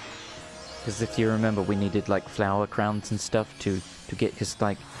 Because if you remember, we needed, like, flower crowns and stuff to get, because,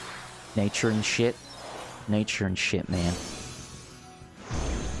 like, nature and shit. Nature and shit, man.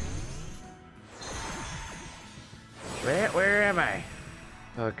 Where am I?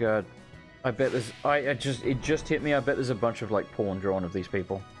 Oh, God. I bet there's... It just hit me. I bet there's a bunch of, like, porn drawn of these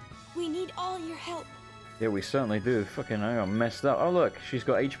people. We need all your help. Yeah, we certainly do. Fucking, I got messed up. Oh, look. She's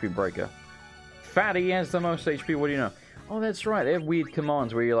got HP Breaker. Fatty has the most HP. What do you know? Oh, that's right. They have weird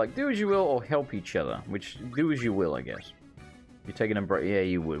commands where you're like, do as you will or help each other. Which, do as you will, I guess. You're taking a break. Yeah,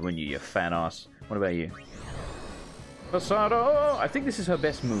 you would, wouldn't you, you fat ass? What about you? Pasado! I think this is her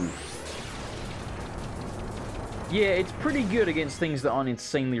best move. Yeah, it's pretty good against things that aren't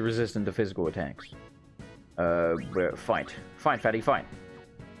insanely resistant to physical attacks. Fight. Fight, Fatty, fight.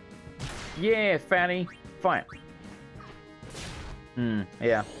 Yeah, Fatty, fight.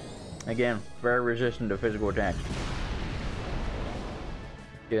 Yeah. Again, very resistant to physical attacks.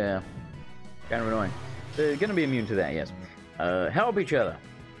 Yeah. Kind of annoying. They're gonna be immune to that, yes. Help each other.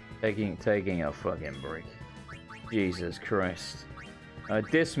 Taking a fucking break. Jesus Christ.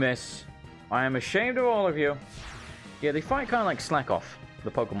 Dismiss. I am ashamed of all of you. Yeah, they fight kind of like Slack Off, the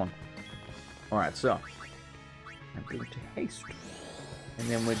Pokemon. Alright, so. I'm going to haste. And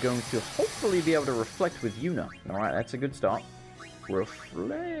then we're going to hopefully be able to reflect with Yuna. Alright, that's a good start.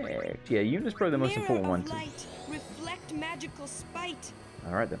 Reflect. Yeah, Yuna's probably the most important one to... Reflect magical spite.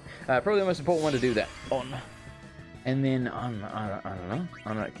 Alright then. Probably the most important one to do that on. And then, I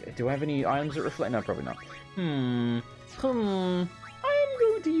don't know. Do I have any items that reflect? No, probably not. I am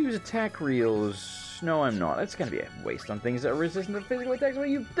going to use attack reels. No, I'm not. That's going to be a waste on things that are resistant to physical attacks. What are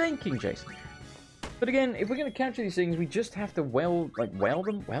you thinking, Jason? But again, if we're going to capture these things, we just have to wail on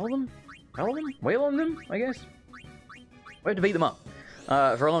them, I guess. We have to beat them up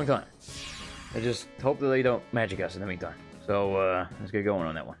for a long time. I just hope that they don't magic us in the meantime. So, let's get going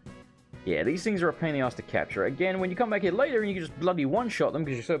on that one. Yeah, these things are a pain in the ass to capture. Again, when you come back here later and you can just bloody one-shot them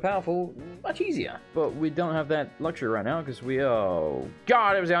because you're so powerful, much easier. But we don't have that luxury right now because we... Oh,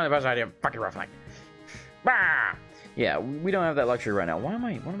 God, it was the only person I didn't fucking reflect. Bah! Yeah, we don't have that luxury right now. What am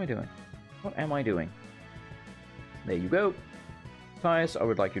I doing? What am I doing? There you go. Tyus, I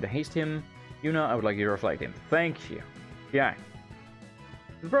would like you to haste him. Yuna, I would like you to reflect him. Thank you. Yeah.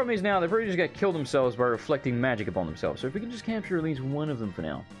 The problem is now they've probably just got to kill themselves by reflecting magic upon themselves. So if we can just capture at least one of them for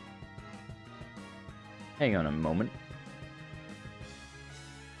now. Hang on a moment.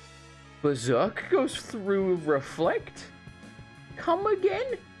 Berserk goes through Reflect? Come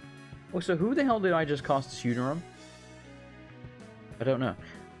again? Oh, so who the hell did I just cast this Yuna on? I don't know.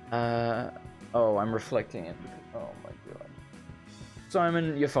 Oh, I'm reflecting it. Oh my god.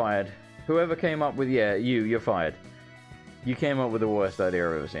 Simon, you're fired. Whoever came up with... Yeah, you're fired. You came up with the worst idea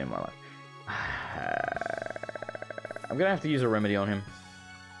I've ever seen in my life. I'm gonna have to use a remedy on him.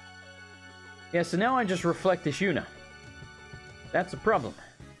 Yeah, so now I just reflect this Yuna. That's a problem.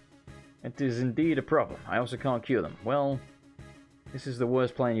 It is indeed a problem. I also can't cure them. Well, this is the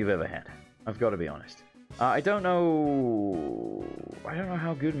worst plan you've ever had. I've got to be honest. I don't know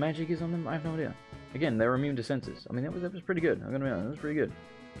how good magic is on them. I have no idea. Again, they're immune to senses. I mean, that was pretty good. I'm gonna be honest, that was pretty good.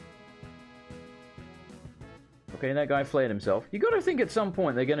 Okay, that guy flared himself. You gotta think at some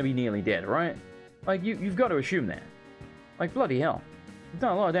point they're gonna be nearly dead, right? Like, you've got to assume that. Like, bloody hell. I've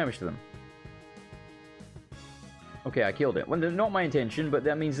done a lot of damage to them. Okay, I killed it. Well, not my intention, but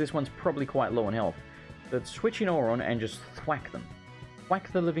that means this one's probably quite low on health. Let's switch in aura on and just thwack them.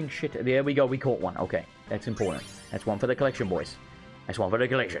 Whack the living shit. There we go, we caught one. Okay, that's important. That's one for the collection, boys. That's one for the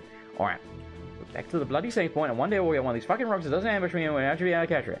collection. Alright. Back to the bloody save point, and one day we'll get one of these fucking rocks that doesn't ambush me and we'll actually be able to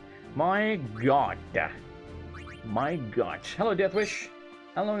capture it. My god. My god. Hello, Deathwish.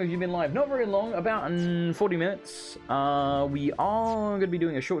 How long have you been live? Not very long, about 40 minutes. We are going to be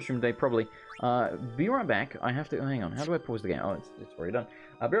doing a short stream today, probably. Be right back. I have to... hang on, how do I pause the game? Oh, it's already done.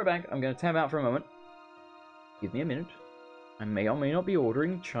 Be right back. I'm going to tab out for a moment. Give me a minute. I may or may not be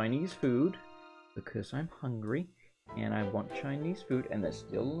ordering Chinese food because I'm hungry and I want Chinese food, and they're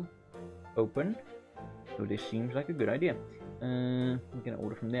still open. So this seems like a good idea. We're going to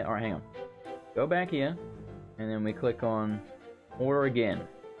order from there. Alright, hang on. Go back here, and then we click on order again.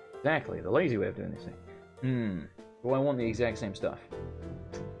 Exactly, the lazy way of doing this thing. Do I want the exact same stuff?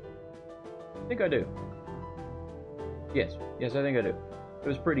 I think I do. Yes, I think I do. It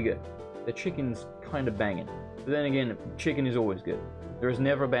was pretty good. The chicken's kind of banging. But then again, chicken is always good. There is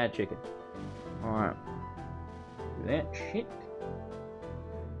never a bad chicken. Alright. Do that shit.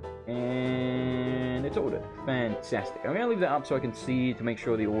 And it's ordered. Fantastic. I'm going to leave that up so I can see to make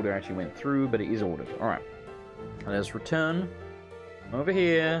sure the order actually went through, but it is ordered. Alright. Let's return over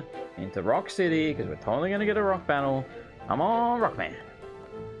here into Rock City, because we're totally going to get a rock battle. Come on, Rockman.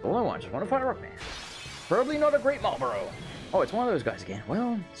 All I want, just want to fight a Rockman. Probably not a Great Marlboro. Oh, it's one of those guys again.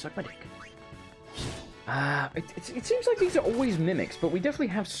 Well, suck my dick. It seems like these are always mimics, but we definitely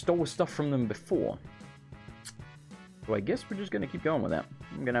have stole stuff from them before. So I guess we're just going to keep going with that.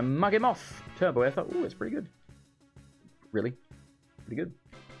 I'm going to mug him off. Turbo effort. Ooh, it's pretty good. Really? Pretty good.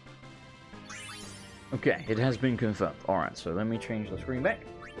 Okay, it has been confirmed. Alright, so let me change the screen back.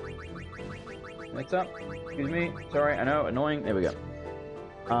 Next up. Excuse me. Sorry, I know, annoying. There we go.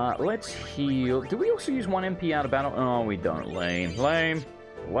 Let's heal. Do we also use 1 MP out of battle? Oh, we don't. Lame. Lame.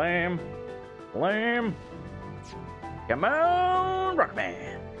 Lame. Lame. Come on,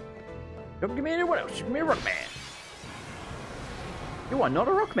 Rockman. Don't give me anyone else. Give me a Rockman. You are not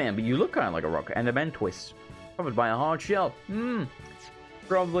a Rockman, but you look kind of like a rock. And the man twists. Covered by a hard shell.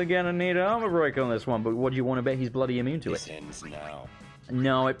 Probably gonna need an armor break on this one, but what do you want to bet he's bloody immune to it? This ends now.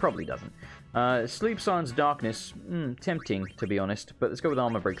 No, it probably doesn't. Sleep Silence Darkness. Tempting, to be honest. But let's go with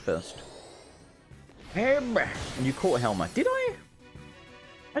armor break first. And you caught Helmer. Did I?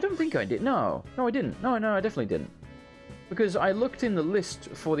 I don't think I did. No, I didn't. No, I definitely didn't. Because I looked in the list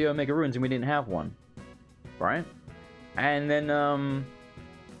for the Omega Runes and we didn't have one. Right? And then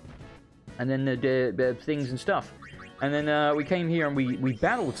the things and stuff. And then we came here and we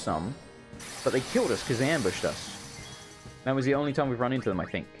battled some, but they killed us because they ambushed us. That was the only time we've run into them, I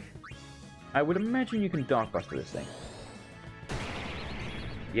think. I would imagine you can Darkbuster this thing.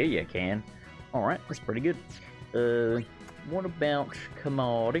 Yeah, you can. Alright, that's pretty good. What about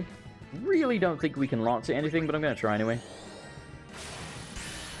Kamari? Really don't think we can lance it anything, but I'm going to try anyway.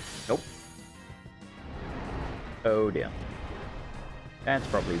 Nope. Oh dear. That's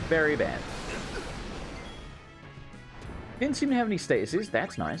probably very bad. Didn't seem to have any statuses.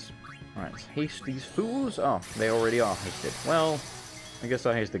 That's nice. Alright, let's haste these fools. Oh, they already are hasted. Well, I guess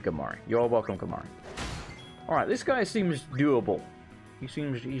I hasted Kamari. You're welcome, Kamari. Alright, this guy seems doable. He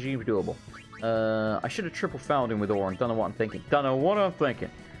seems doable. I should have triple fouled him with Aura. Don't know what I'm thinking.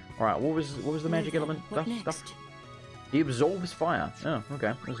 Alright, what was the magic element? What next? He absorbs fire. Oh,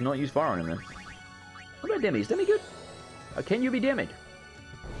 okay. Let's not use fire on him then. What about Demi? Is Demi good? Can you be Demi'd?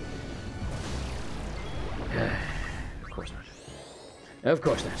 Of course not. Of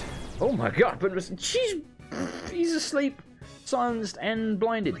course not. Oh my god, but he's asleep, silenced, and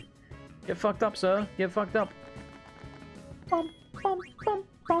blinded. Get fucked up, sir. Get fucked up. Bum, bum, bum,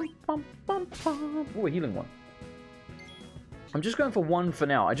 bum, bum, bum, bum. Ooh, a healing one. I'm just going for one for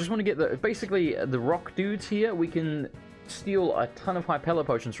now. I just want to get basically the rock dudes here. We can steal a ton of Hypella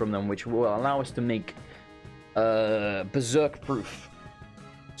potions from them, which will allow us to make berserk proof.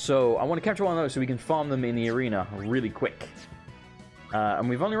 So I want to capture one of those so we can farm them in the arena really quick. And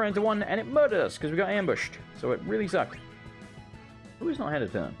we've only ran into one, and it murdered us because we got ambushed. So it really sucked. Who's not had a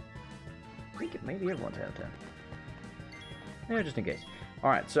turn? I think maybe everyone's had a turn. Yeah, just in case.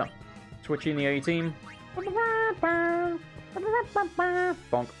 Alright, so switching the A team. Bonk.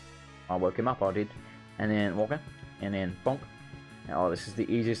 I woke him up, I did. And then Walker. And then bonk. Oh, this is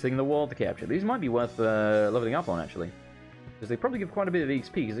the easiest thing in the world to capture. These might be worth leveling up on, actually. Because they probably give quite a bit of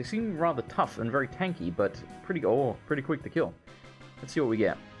XP, because they seem rather tough and very tanky, but pretty quick to kill. Let's see what we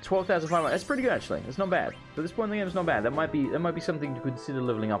get. 12,500. That's pretty good, actually. That's not bad. For this point in the game, it's not bad. That might be something to consider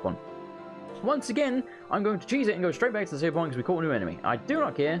leveling up on. Once again, I'm going to cheese it and go straight back to the save point because we caught a new enemy. I do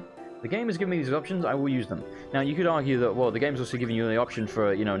not care. The game has given me these options. I will use them. Now, you could argue that, well, the game's also giving you the option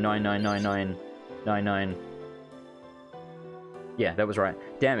for, you know, 999999. Yeah, that was right.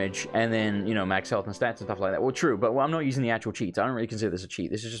 Damage, and then, you know, max health and stats and stuff like that. Well, true, but I'm not using the actual cheats. I don't really consider this a cheat.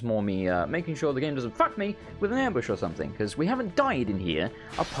 This is just more me making sure the game doesn't fuck me with an ambush or something, because we haven't died in here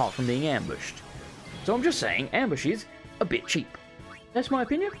apart from being ambushed. So I'm just saying, ambush is a bit cheap. That's my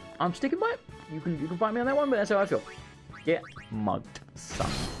opinion. I'm sticking by it. You can fight me on that one, but that's how I feel. Get mugged, son.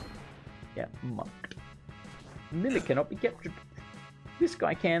 Get mugged. Mimic cannot be captured. This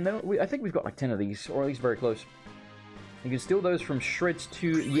guy can, though. I think we've got like 10 of these, or at least very close. You can steal those from shreds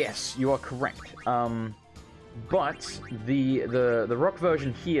too. Yes, you are correct. But the rock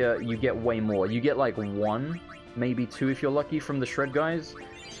version here, you get way more. You get like 1, maybe 2 if you're lucky from the shred guys.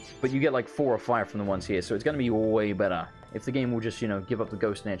 But you get like 4 or 5 from the ones here, so it's going to be way better. If the game will just, you know, give up the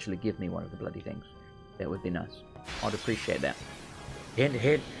ghost and actually give me one of the bloody things. That would be nice. I'd appreciate that. Hand to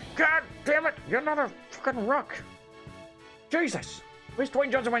head. God damn it! You're not a fucking rock! Jesus! Where's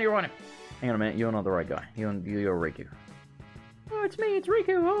Dwayne Johnson when you want him? Hang on a minute, you're not the right guy. You're Riku. Oh, it's me, it's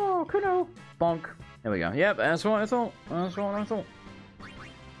Riku. Oh, Kuno. Bonk. There we go. Yep, that's what I thought. That's what I thought.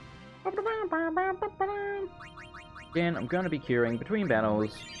 Again, I'm going to be curing between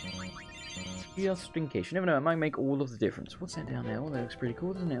battles. Just in case. You never know, it might make all of the difference. What's that down there? Oh, that looks pretty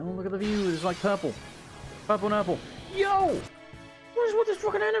cool, doesn't it? Oh, look at the view. It's like purple. Purple and apple. Yo! What is with this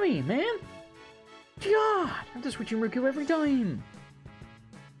fucking enemy, man? God! I'm just switching Riku every time.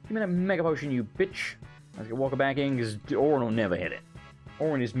 Give me that Mega Potion, you bitch. Let's get Walker back in, because Auron will never hit it.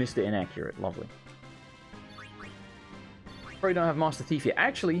 Auron is Mr. Inaccurate. Lovely. Probably don't have Master Thief yet.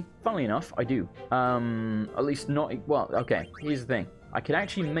 Actually, funnily enough, I do. At least not... Well, okay. Here's the thing. I can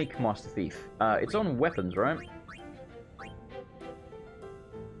actually make Master Thief. It's on weapons, right?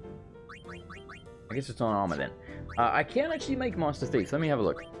 I guess it's on armor then. I can actually make Master Thief. Let me have a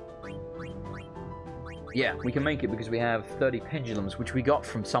look. Yeah, we can make it because we have 30 pendulums, which we got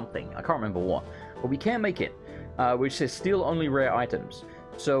from something. I can't remember what. But we can make it, which says steal only rare items.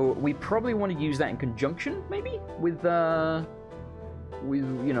 So we probably want to use that in conjunction, maybe, with you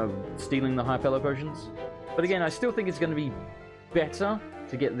know, stealing the high fellow potions. But again, I still think it's going to be better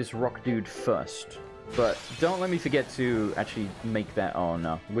to get this rock dude first. But don't let me forget to actually make that... Oh,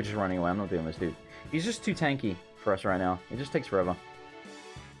 no. We're just running away. I'm not doing this, dude. He's just too tanky for us right now. It just takes forever.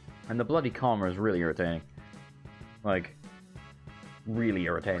 And the bloody karma is really irritating. Like, really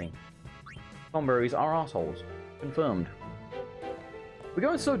irritating. Tomberries are assholes. Confirmed. We're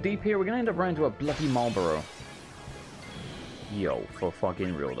going so deep here, we're going to end up running into a bloody Marlboro. Yo, for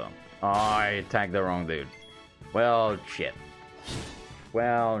fucking real, though. Oh, I attacked the wrong dude. Well, shit.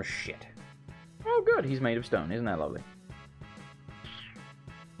 Well, shit. Oh, good. He's made of stone. Isn't that lovely?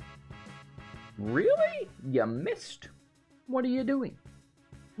 Really? You missed? What are you doing?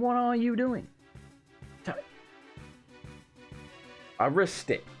 What are you doing? I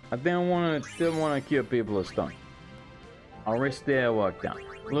risked it. I didn't want to kill people with stone. I risked their work down.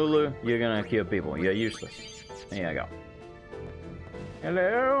 Lulu, you're gonna kill people. You're useless. There you go.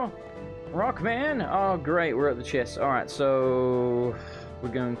 Hello? Rockman? Oh, great. We're at the chest. Alright, so... we're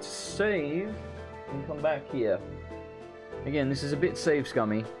going to save and come back here. Again, this is a bit save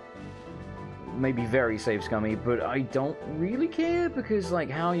scummy. Maybe very save scummy, but I don't really care because, like,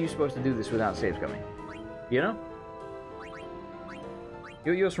 how are you supposed to do this without save scummy? You know?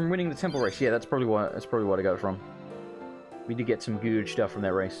 Yours from winning the temple race. Yeah, that's probably what I got it from. We did get some good stuff from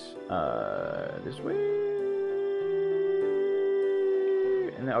that race. This way.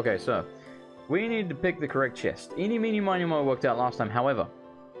 And then, okay, so we need to pick the correct chest. Eeny, meeny, miny, mo worked out last time. However,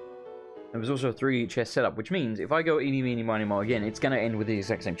 there was also a 3 chest setup, which means if I go eeny, meeny, miny, mo again, it's going to end with the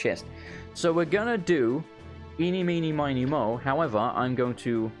exact same chest. So we're going to do eeny, meeny, miny, mo. However, I'm going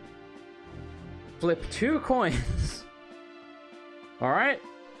to flip 2 coins. Alright?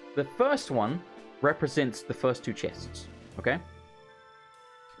 The first one represents the first 2 chests. Okay?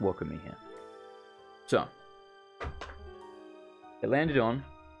 Welcome me here. So. It landed on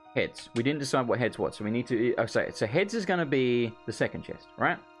heads. We didn't decide what heads was, so we need to... Oh, sorry. So heads is going to be the second chest,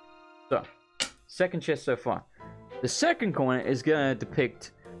 right? So, second chest so far. The second corner is going to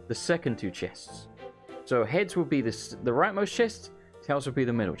depict the second 2 chests. So heads will be the rightmost chest, tails will be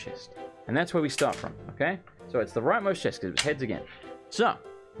the middle chest. And that's where we start from, okay? So it's the rightmost chest, because it's heads again. So,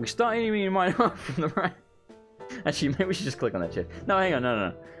 we start from the right. Actually, maybe we should just click on that chest. No, hang on,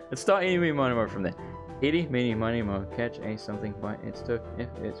 no. Let's start eeny, meeny, miny, moe from there. Eeny, meeny, miny, moe. Catch a something by its toe. If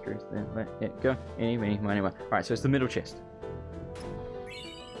it's truth, then let it go. Eeny, meeny, miny, moe. Alright, so it's the middle chest.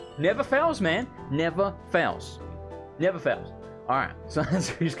 Never fails, man. Never fails. Never fails. Alright, so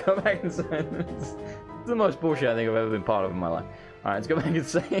let's just go back and say this. It's the most bullshit I think I've ever been part of in my life. Alright, let's go back and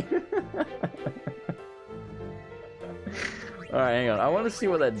say. Alright, hang on. I want to see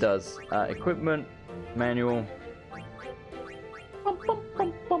what that does. Equipment, manual.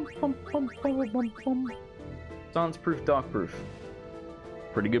 Science-proof, dark-proof.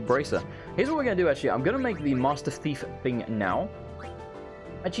 Pretty good bracer. Here's what we're going to do, actually. I'm going to make the Master Thief thing now.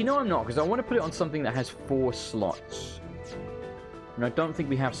 Actually, no, I'm not, because I want to put it on something that has 4 slots. And I don't think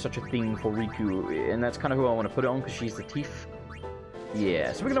we have such a thing for Riku, and that's kind of who I want to put it on, because she's the thief.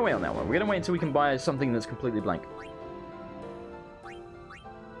 Yeah, so we're going to wait on that one. We're going to wait until we can buy something that's completely blank.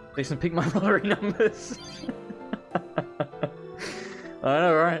 Jason, pick my lottery numbers. I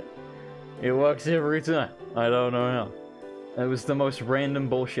know, right? It works every time. I don't know how. It was the most random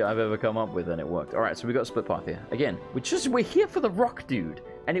bullshit I've ever come up with, and it worked. Alright, so we got a split path here. Again, we're here for the rock dude,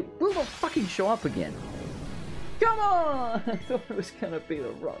 and it will not fucking show up again. Come on! I thought it was gonna be the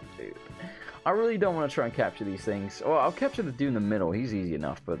rock dude. I really don't want to try and capture these things. Well, I'll capture the dude in the middle. He's easy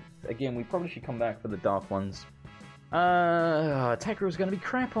enough, but again, we probably should come back for the dark ones. Attack roll's gonna be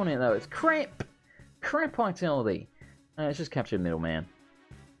crap on it, though. It's crap! Crap, I tell thee. Let's just capture the middle man.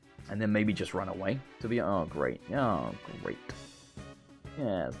 And then maybe just run away. To be oh great. Oh great.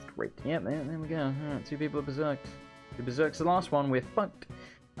 Yeah, that's great. Yep, there we go. Alright, 2 people are berserked. 2 berserks the last one, we're fucked.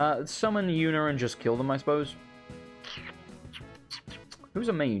 Summon Yuna and just kill them, I suppose. Who's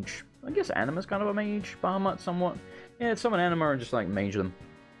a mage? I guess Anima's kind of a mage. Bahamut somewhat. Yeah, summon Anima and just like mage them.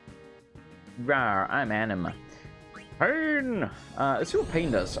 Rawr, I'm Anima. Pain! Let's see what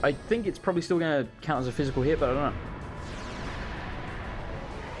Pain does. I think it's probably still gonna count as a physical hit, but I don't know.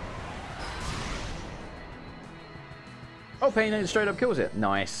 Oh, Pain straight up kills it.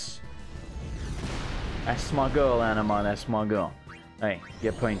 Nice. That's my girl, Anima. That's my girl. Hey,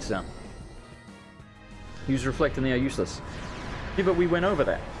 get Pain down. Use Reflect and they are useless. Yeah, but we went over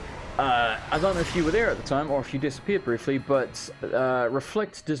that. I don't know if you were there at the time or if you disappeared briefly, but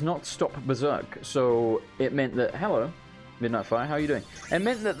Reflect does not stop Berserk. So it meant that... Hello, Midnight Fire, how are you doing? It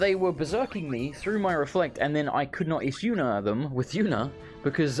meant that they were Berserking me through my Reflect, and then I could not Isuna them with Yuna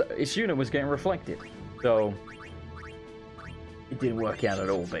because Isuna was getting reflected. So... it didn't work out at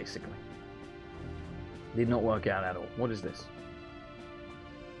all, basically. Did not work out at all. What is this?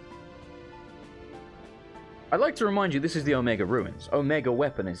 I'd like to remind you, this is the Omega Ruins. Omega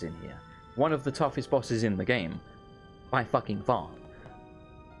Weapon is in here. One of the toughest bosses in the game. By fucking far.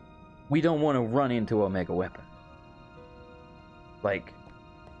 We don't want to run into Omega Weapon. Like,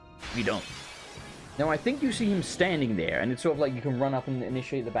 we don't. Now, I think you see him standing there, and it's sort of like you can run up and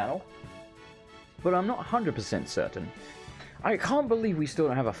initiate the battle. But I'm not 100% certain. I can't believe we still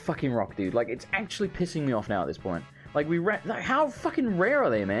don't have a fucking rock dude. Like, it's actually pissing me off now at this point. Like, like, how fucking rare are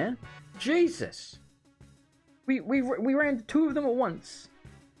they, man? Jesus. We ran 2 of them at once.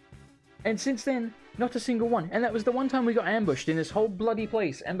 And since then, not a single one. And that was the one time we got ambushed in this whole bloody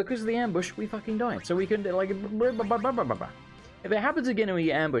place. And because of the ambush, we fucking died. So we can, like... If it happens again and we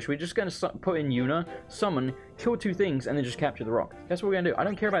get ambushed, we're just going to put in Yuna, summon, kill 2 things, and then just capture the rock. That's what we're going to do. I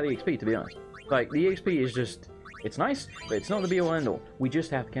don't care about the XP, to be honest. Like, the XP is just... it's nice, but it's not the be-all end-all. We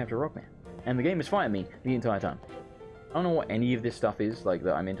just have to capture Rockman. And the game is fighting me the entire time. I don't know what any of this stuff is, like,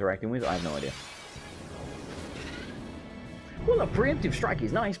 that I'm interacting with. I have no idea. Well, a preemptive strike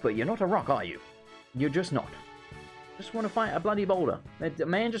is nice, but you're not a rock, are you? You're just not. Just want to fight a bloody boulder. A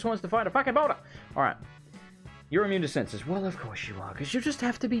man just wants to fight a fucking boulder. Alright. You're immune to senses. Well, of course you are, because you just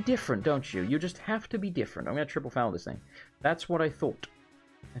have to be different, don't you? You just have to be different. I'm going to triple foul this thing. That's what I thought.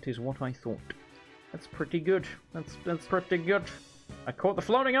 That is what I thought. That's pretty good. That's pretty good. I caught the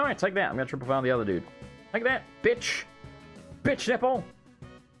floating eye. Take that. I'm going to triple foul the other dude. Take that, bitch. Bitch nipple.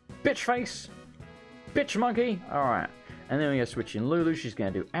 Bitch face. Bitch monkey. Alright. And then we're going to switch in Lulu. She's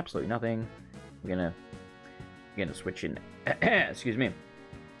going to do absolutely nothing. We're going to switch in... excuse me.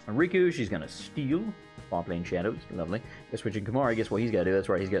 Riku, she's going to steal. Farplane Shadows. Lovely. Let's switch in Kamari. Guess what he's going to do? That's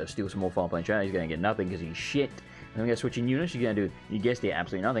right. He's going to steal some more Farplane Shadows. He's going to get nothing because he's shit. And then we're going to switch in Yuna. She's going to do, you guessed it,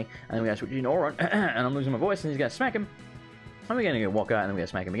 absolutely nothing. And then we're going to switch in Auron. And I'm losing my voice. And he's going to smack him. And we're going to walk out. And then we're going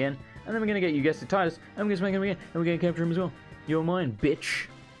to smack him again. And then we're going to get, you guessed it, Titus. And we're going to smack him again. And we're going to capture him as well. You're mine, bitch.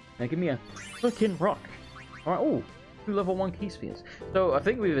 Now give me a fucking rock. Alright, oh. 2 level 1 key spheres. So I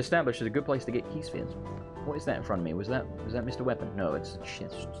think we've established it's a good place to get key spheres. What is that in front of me? Was that Mr. Weapon? No, it's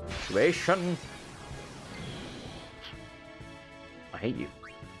situation. I hate you.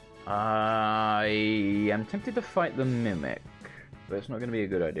 I am tempted to fight the Mimic, but it's not going to be a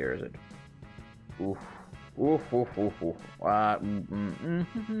good idea, is it? Oof. Oof, oof, oof, oof.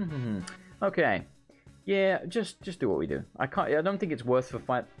 Okay. Yeah, just do what we do. I don't think it's worth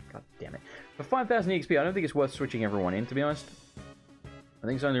God damn it. For 5,000 EXP, I don't think it's worth switching everyone in, to be honest. I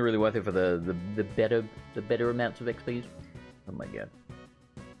think it's only really worth it for the better amounts of XPs. Oh my god.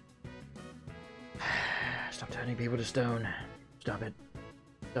 Stop turning people to stone. Stop it.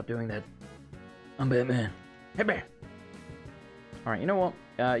 Stop doing that. I'm Batman. Hey, Batman. Alright, you know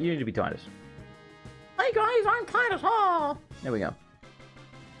what? You need to be Titus. Hey guys, I'm Titus Hall! There we go.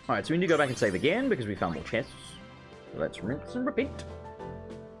 Alright, so we need to go back and save again because we found more chests. So let's rinse and repeat.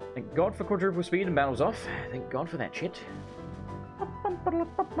 Thank God for quadruple speed and battles off. Thank God for that shit.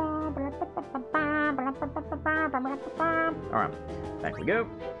 Alright, back we go.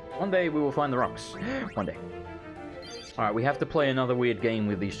 One day we will find the rocks. One day. Alright, we have to play another weird game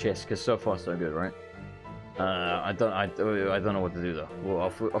with these chests because so far so good, right? I don't know what to do though. Well,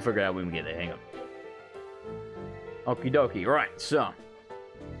 I'll figure it out when we get there. Hang on. Okie dokie. Right, so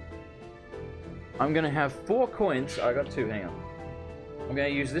I'm gonna have 4 coins. I got 2. Hang on. I'm gonna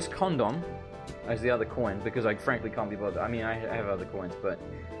use this condom as the other coin because I frankly can't be bothered. I mean, I have other coins, but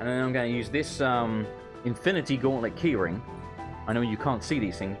and then I'm gonna use this Infinity Gauntlet keyring. I know you can't see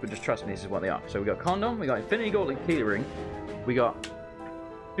these things, but just trust me, this is what they are. So we got condom, we got Infinity Gauntlet keyring, we got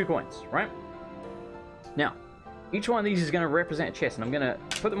 2 coins, right? Now, each one of these is gonna represent a chest, and I'm gonna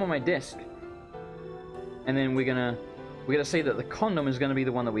put them on my desk, and then we're gonna say that the condom is gonna be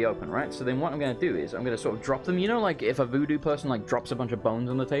the one that we open, right? So then what I'm gonna do is I'm gonna sort of drop them. You know, like if a voodoo person like drops a bunch of bones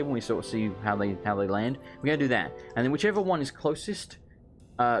on the table, and we sort of see how they land. We're gonna do that, and then whichever one is closest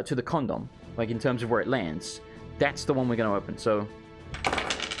to the condom, like in terms of where it lands, that's the one we're gonna open. So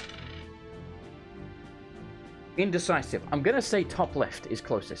indecisive. I'm gonna say top left is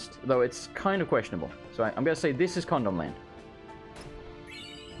closest, though it's kind of questionable. So I'm gonna say this is condom land.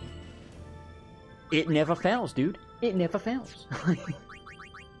 It never fails, dude. It never fails.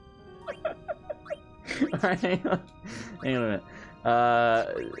 Alright, hang on a minute.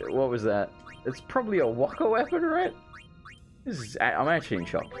 What was that? It's probably a Waka weapon, right? I'm actually in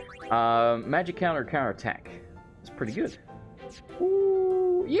shock. Magic counter attack. It's pretty good.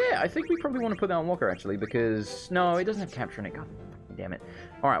 Ooh, yeah, I think we probably want to put that on Walker, actually, because... No, it doesn't have capture in it. God damn it.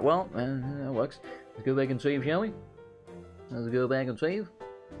 Alright, well, that works. Let's go back and save, shall we? Let's go back and save.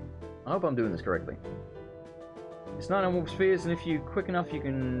 I hope I'm doing this correctly. It's 9 on warp spheres, and if you're quick enough, you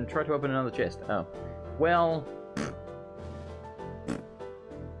can try to open another chest. Oh. Well...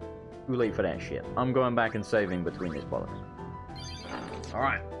 Too late for that shit. I'm going back and saving between these bollocks.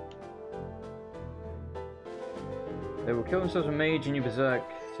 Alright. They will kill themselves with mage and you berserk,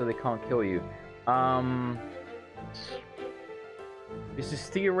 so they can't kill you. This is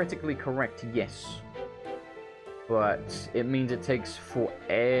theoretically correct, yes. But it means it takes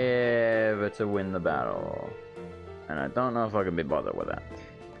forever to win the battle. And I don't know if I can be bothered with that.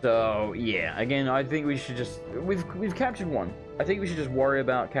 So, yeah, again, I think we should just... We've captured 1. I think we should just worry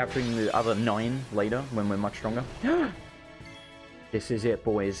about capturing the other 9 later, when we're much stronger. This is it,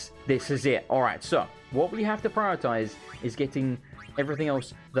 boys. This is it. Alright, so, what we have to prioritize is getting everything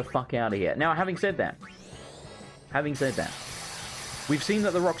else the fuck out of here. Now, having said that, we've seen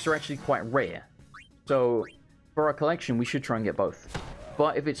that the rocks are actually quite rare. So, for our collection, we should try and get both.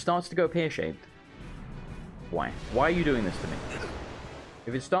 But if it starts to go pear-shaped, why? Why are you doing this to me?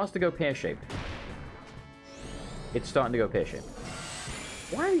 If it starts to go pear-shaped, it's starting to go pear-shaped.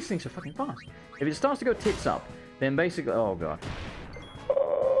 Why are these things so fucking fast? If it starts to go tits up, then basically... Oh, God.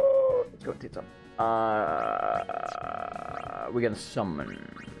 Let's go tits up. We're gonna summon.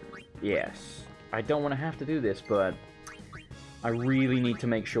 Yes. I don't want to have to do this, but I really need to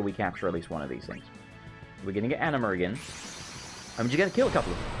make sure we capture at least one of these things. We're gonna get Anima again. I mean, you gotta kill a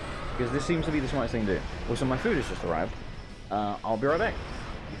couple of them, because this seems to be the smartest thing to do. Also, my food has just arrived. I'll be right back.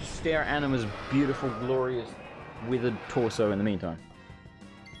 Just stare at Anima's beautiful, glorious, withered torso in the meantime.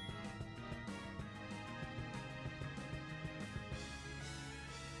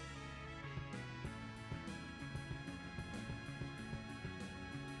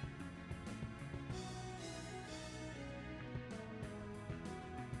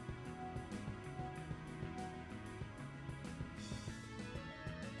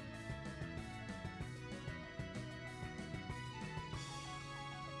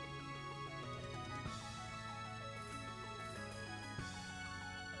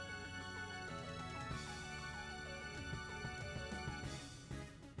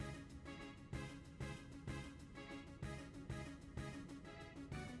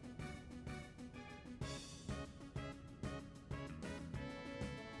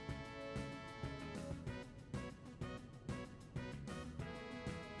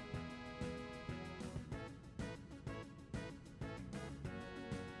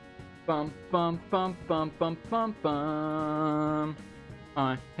 Bum, bum, bum, bum, bum, bum, bum.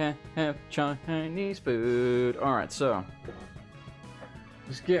 I have Chinese food. Alright, so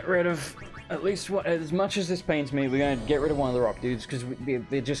let's get rid of at least what, as much as this pains me, we're going to get rid of one of the rock dudes because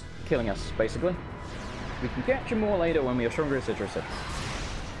they're just killing us, basically. We can catch them more later when we are stronger, etc., etc.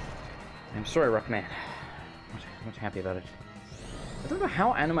 I'm sorry, Rockman. I'm not happy about it. I don't know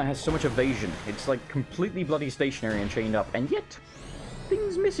how Anima has so much evasion. It's like completely bloody stationary and chained up, and yet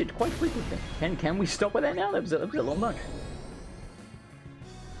things miss it quite frequently. Can we stop with that now? That was a little much.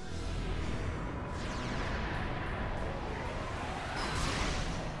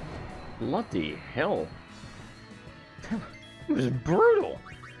 Bloody hell. It was brutal.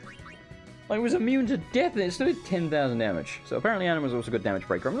 Like, it was immune to death and it still did 10,000 damage. So apparently Anima's also got damage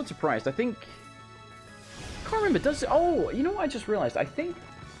breaker. I'm not surprised. I think... I can't remember. Does it... Oh, you know what I just realized? I think...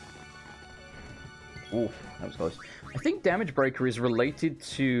 Ooh, that was close. I think damage breaker is related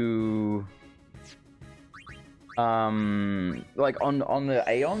to... like, on the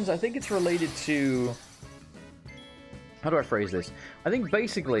Aeons, I think it's related to... How do I phrase this? I think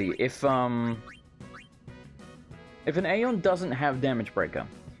basically, if an Aeon doesn't have damage breaker,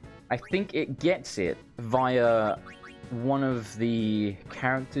 I think it gets it via one of the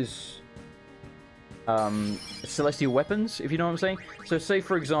characters' celestial weapons, if you know what I'm saying. So say,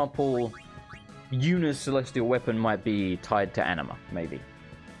 for example, Yuna's celestial weapon might be tied to Anima, maybe.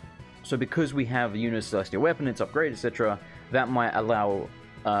 So because we have Yuna's celestial weapon, it's upgraded, etc., that might allow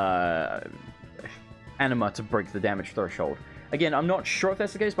Anima to break the damage threshold. Again, I'm not sure if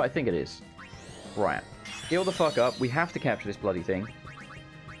that's the case, but I think it is. Right. Heal the fuck up. We have to capture this bloody thing.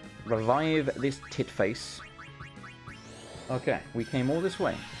 Revive this tit face. Okay, we came all this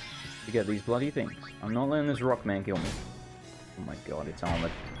way to get these bloody things. I'm not letting this Rockman kill me. Oh my god, it's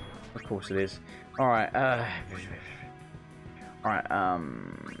armored. Of course it is. Alright, alright,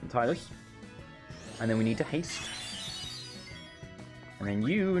 tie this. And then we need to haste. And then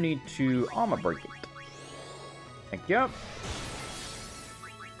you need to armor break it. Thank you.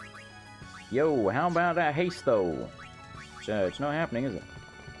 Yo, how about that haste, though? So, it's not happening, is it?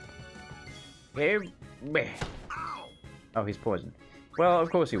 Oh, he's poisoned. Well,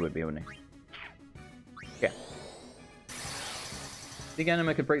 of course he would be, wouldn't he? Yeah. Think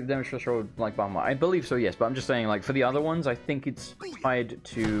Anima could break the damage threshold like Bama? I believe so, yes, but I'm just saying, like, for the other ones, I think it's tied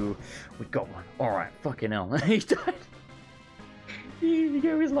to... We got one. Alright, fucking hell. He died. He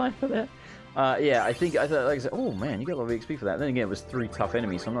gave his life for that. Yeah, I thought, like I said, oh man, you got a lot of XP for that. Then again, it was 3 tough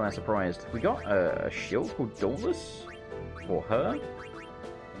enemies, so I'm not that surprised. We got a shield called Dauntless for her.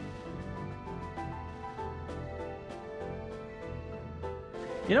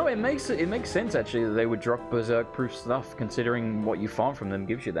 You know, it makes sense actually that they would drop berserk-proof stuff, considering what you farm from them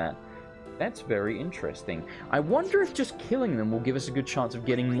gives you that. That's very interesting. I wonder if just killing them will give us a good chance of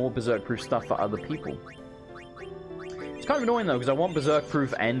getting more berserk-proof stuff for other people. It's kind of annoying though, because I want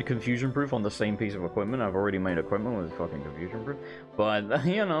berserk-proof and confusion-proof on the same piece of equipment. I've already made equipment with fucking confusion-proof. But,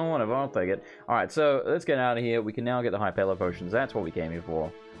 you know, whatever, I'll take it. Alright, so let's get out of here. We can now get the high payload potions. That's what we came here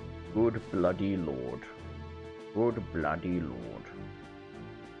for. Good bloody lord. Good bloody lord.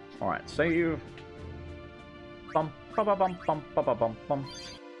 Alright, save. Bum, ba ba bum, bum, ba ba bum, bum.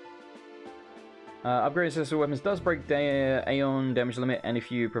 Upgraded celestial weapons does break Aeon damage limit, and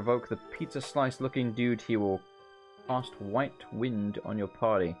if you provoke the pizza slice looking dude, he will cast white wind on your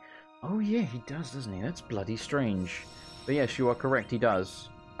party. Oh yeah, he does, doesn't he? That's bloody strange. But yes, you are correct, he does.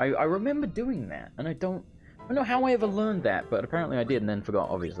 I remember doing that, and I don't know how I ever learned that, but apparently I did and then forgot,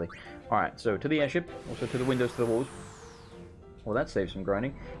 obviously. Alright, so to the airship, also to the windows, to the walls. Well, that saves some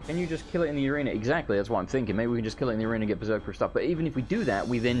grinding. Can you just kill it in the arena? Exactly, that's what I'm thinking. Maybe we can just kill it in the arena and get berserk for stuff. But even if we do that,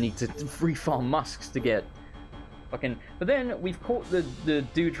 we then need to free farm musks to get fucking... But then we've caught the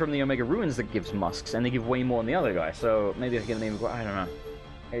dude from the Omega Ruins that gives musks, and they give way more than the other guy. So maybe I can maybe... I don't know.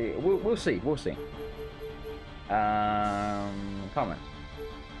 Hey, we'll see. We'll see. Comments.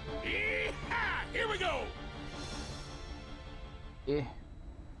 Here we go. Yeah.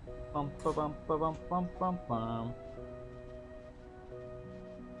 Bum ba bum ba bum bum bum bum.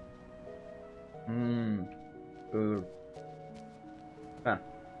 Ooh. Ah.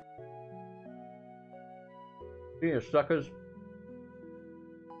 See you, suckers.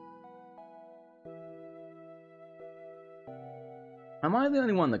 Am I the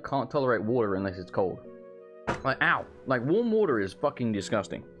only one that can't tolerate water unless it's cold? Like, ow. Like, warm water is fucking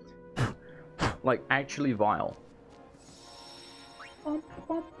disgusting. Like, actually vile.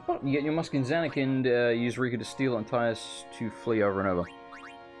 You get your musk in Zanuck and use Rika to steal and tie us to flee over and over.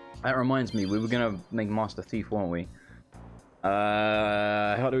 That reminds me, we were gonna make Master Thief, weren't we?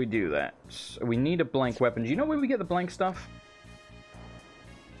 How do we do that? So we need a blank weapon. Do you know where we get the blank stuff?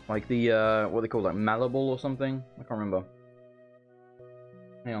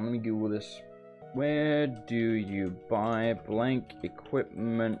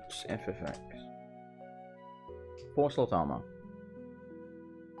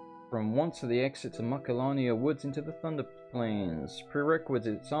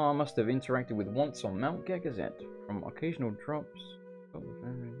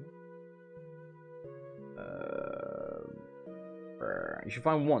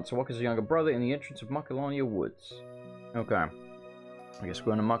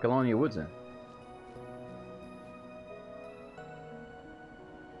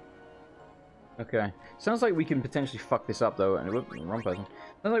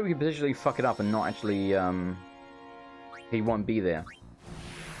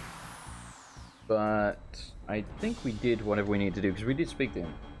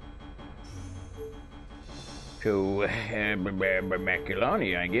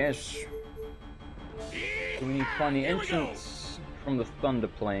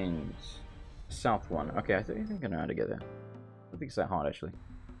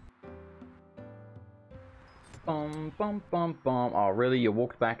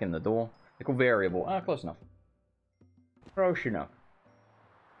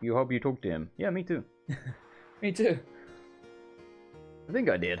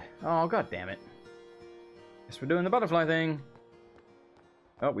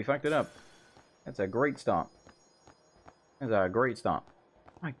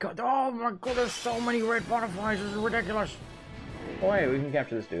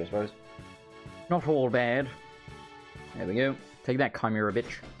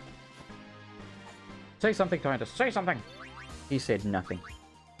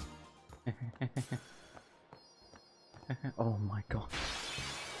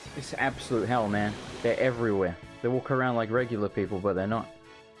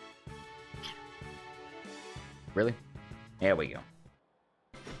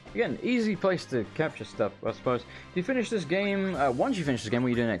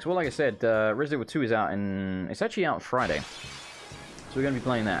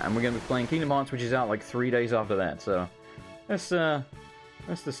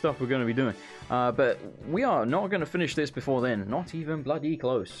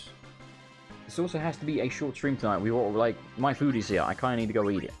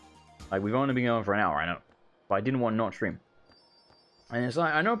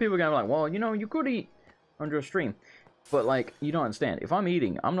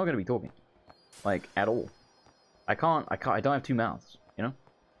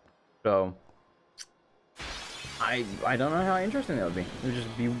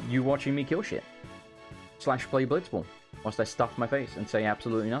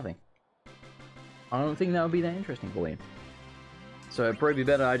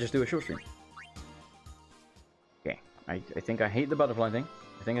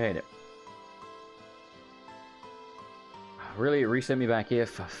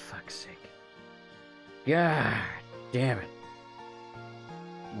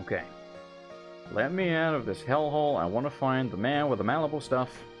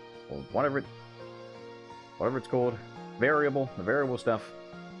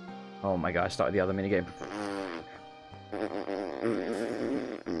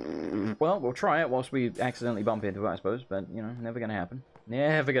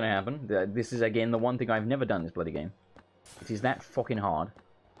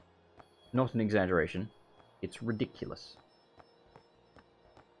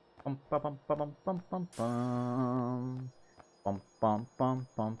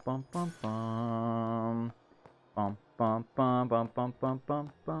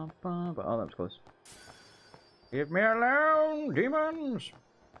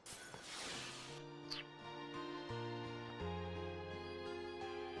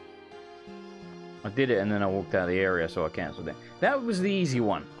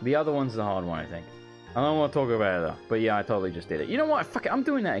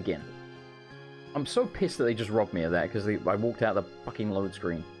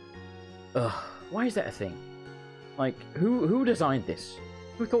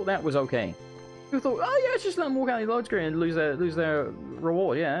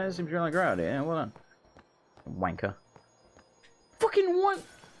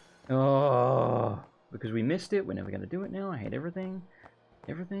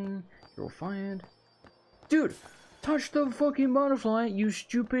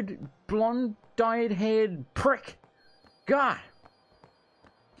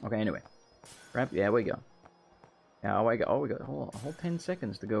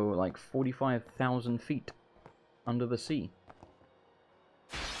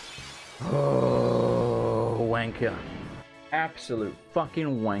 Oh, wanker. Absolute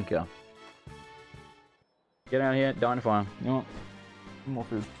fucking wanker. Get out of here, die in a fire. You know what? More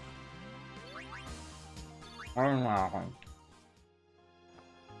food.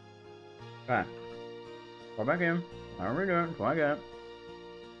 Okay. Go back in. How are we doing? What I got?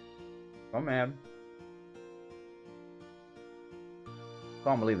 I'm mad.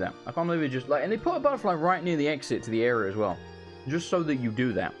 Can't believe that. I can't believe it just like, and they put a butterfly right near the exit to the area as well, just so that you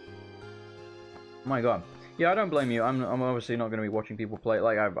do that. Oh my god. Yeah, I don't blame you. I'm obviously not going to be watching people play.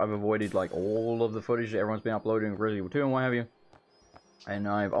 Like I've avoided like all of the footage that everyone's been uploading of Resident Evil 2 and what have you. And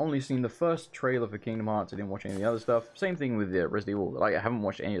I've only seen the first trailer for Kingdom Hearts. I didn't watch any of the other stuff. Same thing with Resident Evil. Like I haven't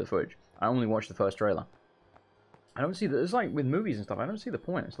watched any of the footage. I only watched the first trailer. I don't see that. It's like with movies and stuff. I don't see the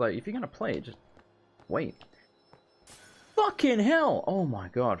point. It's like if you're gonna play it, just wait. Fucking hell! Oh my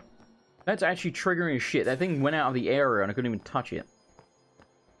god, that's actually triggering as shit. That thing went out of the area and I couldn't even touch it.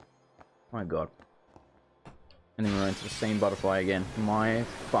 My god. And then we ran into the same butterfly again. My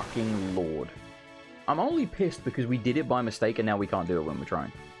fucking lord. I'm only pissed because we did it by mistake and now we can't do it when we're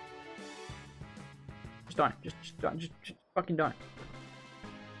trying. Just die. Just die. Just fucking die.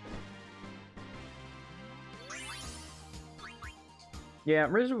 Yeah,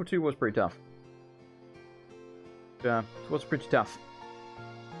 Resident Evil 2 was pretty tough. It was pretty tough.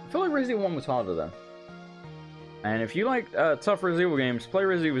 I feel like Resident Evil 1 was harder though. And if you like tough Resident Evil games, play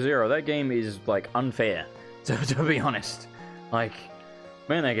Resident Evil 0. That game is like unfair, to be honest. Like,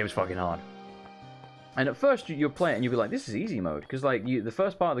 man, that game's fucking hard. And at first you'll play it and you'll be like, this is easy mode. Because like the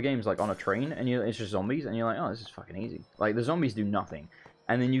first part of the game is like on a train and it's just zombies. And you're like, oh, this is fucking easy. Like the zombies do nothing.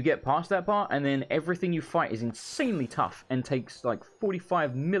 And then you get past that part and then everything you fight is insanely tough. And takes like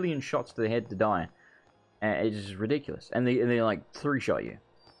 45 million shots to the head to die. And it's just ridiculous. And they like 3-shot you.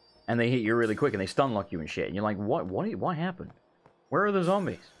 And they hit you really quick and they stun lock you and shit. And you're like, what happened? Where are the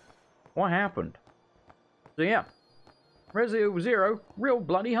zombies? What happened? So yeah. Resident Evil 0, real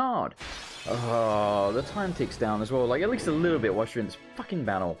bloody hard. Oh, the time ticks down as well. Like, at least a little bit whilst you're in this fucking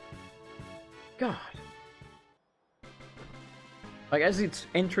battle. God. Like, as it's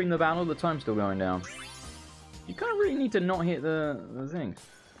entering the battle, the time's still going down. You kind of really need to not hit the things.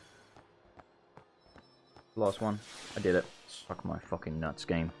 Last one. I did it. Suck my fucking nuts,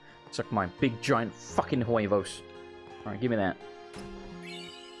 game. Suck my big, giant fucking huevos. Alright, give me that.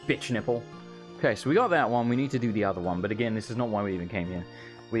 Bitch nipple. Okay, so we got that one. We need to do the other one. But again, this is not why we even came here.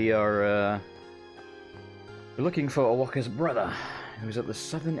 We are we're looking for Walker's brother, who's at the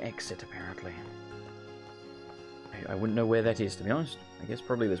southern exit, apparently. I wouldn't know where that is, to be honest. I guess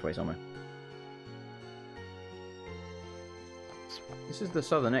probably this way somewhere. This is the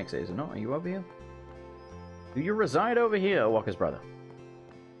southern exit, is it not? Are you over here? Do you reside over here, Walker's brother?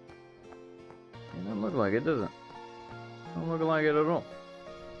 It doesn't look like it, does it? Don't look like it at all.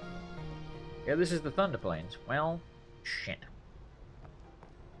 Yeah, this is the Thunder Plains. Well, shit.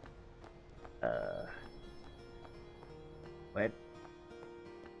 Wait.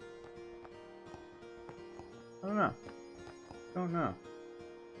 I don't know. Don't know.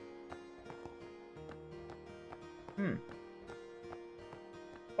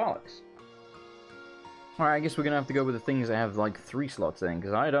 Bollocks. Alright, I guess we're gonna have to go with the things that have like 3 slots then,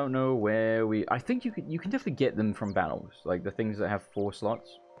 because I don't know where we... I think you can definitely get them from battles, like the things that have 4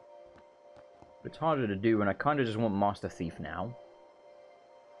 slots. But it's harder to do, and I kind of just want Master Thief now.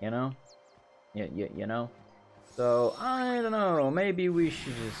 You know? Yeah, you know? So, I don't know, maybe we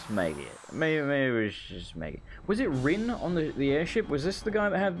should just make it. Maybe we should just make it. Was it Rin on the airship? Was this the guy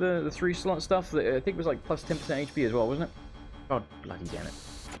that had the 3 slot stuff? That I think was like plus 10% HP as well, wasn't it? God bloody damn it.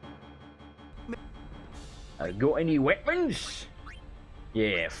 Got any weapons?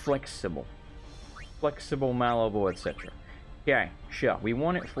 Yeah, flexible. Flexible, malleable, etc. Okay, sure. We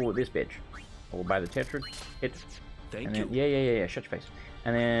want it for this bitch. We'll buy the Tetra. Hit. Thank you. Yeah. Shut your face.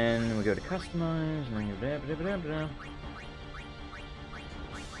 And then we go to customize.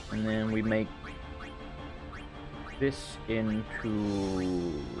 And then we make this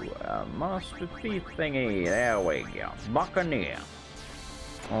into a Master Thief thingy. There we go. Buccaneer.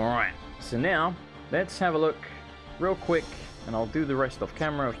 Alright. So now, let's have a look real quick. And I'll do the rest off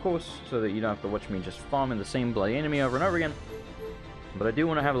camera, of course, so that you don't have to watch me just farming the same bloody enemy over and over again. But I do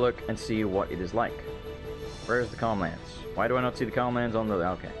want to have a look and see what it is like. Where's the Calmlands? Why do I not see the Calmlands on the...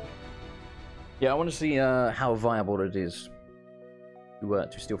 Okay. Yeah, I want to see how viable it is to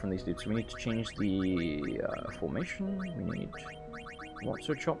steal from these dudes. So we need to change the formation. We need lots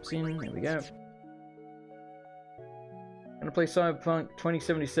of chops in. There we go. Gonna play Cyberpunk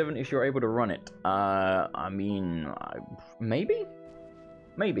 2077 if you're able to run it. I mean, maybe?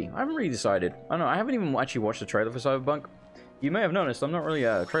 Maybe. I haven't really decided. I don't know. I haven't even actually watched the trailer for Cyberpunk. You may have noticed I'm not really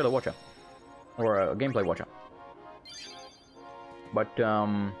a trailer watcher. Or a gameplay watcher. But,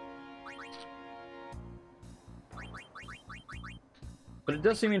 but it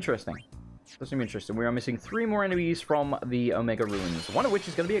does seem interesting. It does seem interesting. We are missing 3 more enemies from the Omega Ruins. One of which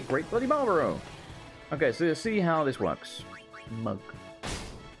is going to be a great bloody Barbaro. Okay, so let's see how this works. Mug.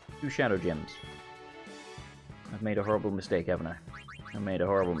 2 Shadow Gems. I've made a horrible mistake, haven't I? I made a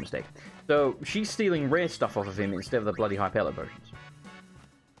horrible mistake. So, she's stealing rare stuff off of him instead of the bloody high pellet potions.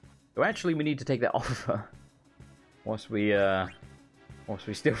 So actually, we need to take that off of her. Once we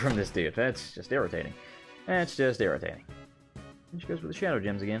steal from this dude. That's just irritating. That's just irritating. And she goes with the Shadow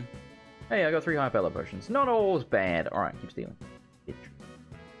Gems again. Hey, I got 3 high pellet potions. Not all as bad. Alright, keep stealing. Bitch.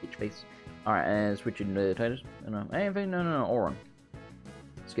 Bitch face. Alright, and switching to Titus. No, Auron.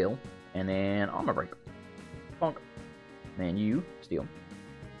 Skill. And then Armor Break. Bonk. And you steal.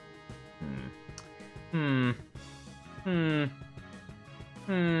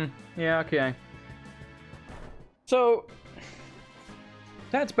 Yeah, okay. So,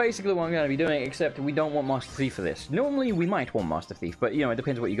 that's basically what I'm going to be doing, except we don't want Master Thief for this. Normally, we might want Master Thief, but, you know, it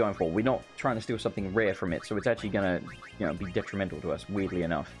depends what you're going for. We're not trying to steal something rare from it, so it's actually going to, you know, be detrimental to us, weirdly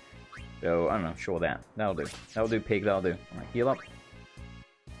enough. So, I don't know, sure that. That'll do. That'll do, pig, that'll do. Alright, heal up.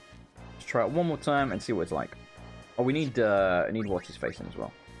 Let's try it one more time and see what it's like. Oh, we need what's his face in as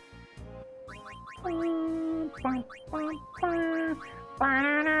well. I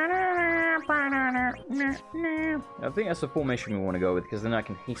think that's the formation we want to go with, because then I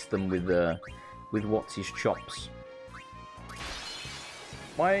can haste them with what's his chops.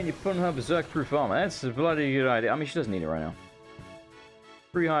 Why didn't you put on her berserk-proof armor? That's a bloody good idea. I mean, she doesn't need it right now.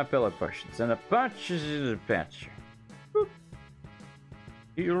 3 high pellet potions and a patch is a patch. Oh,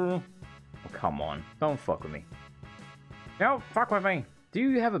 come on, don't fuck with me. No, fuck with me. Do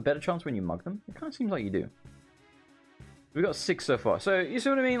you have a better chance when you mug them? It kind of seems like you do. We've got 6 so far. So, you see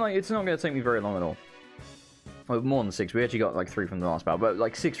what I mean? Like, it's not going to take me very long at all. Well, more than 6. We actually got, like, 3 from the last battle. But,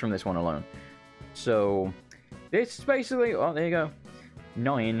 like, 6 from this one alone. So, this is basically... Oh, there you go.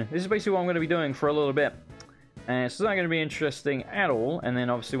 9. This is basically what I'm going to be doing for a little bit. And it's not going to be interesting at all. And then,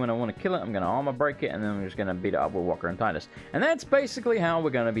 obviously, when I want to kill it, I'm going to armor break it. And then I'm just going to beat it up with Walker and Titus. And that's basically how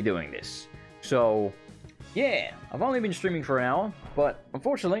we're going to be doing this. So... yeah, I've only been streaming for an hour, but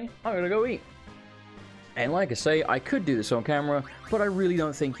unfortunately, I'm gonna go eat. And like I say, I could do this on camera, but I really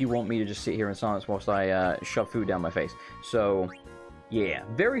don't think you want me to just sit here in silence whilst I shove food down my face. So, yeah,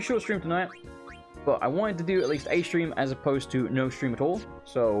 very short stream tonight, but I wanted to do at least a stream as opposed to no stream at all.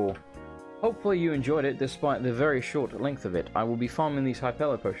 So, hopefully you enjoyed it despite the very short length of it. I will be farming these high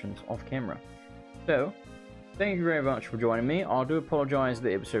pellet potions off camera. So, thank you very much for joining me. I do apologise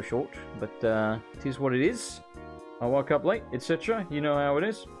that it was so short, but it is what it is. I woke up late, etc. You know how it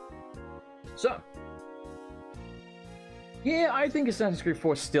is. So, yeah, I think Assassin's Creed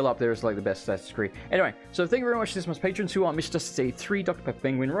 4 is still up there as like the best Assassin's Creed. Anyway, so thank you very much to this month's patrons who are Mr. 3, Dr.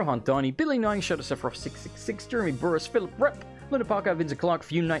 Penguin, Rohan Darney, Billy 9, Shadow Sephiroth 666, Jeremy Burris, Philip Rep, Luna Parker, Vincent Clark,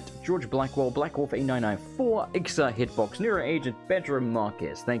 Few Knight, George Blackwell, Black Wolf 8994, Ixa, Hitbox, Neuro Agent, Bedroom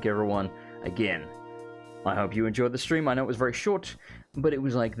Marquez. Thank you everyone again. I hope you enjoyed the stream. I know it was very short, but it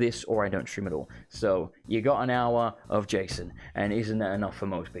was like this or I don't stream at all. So, you got an hour of Jason, and isn't that enough for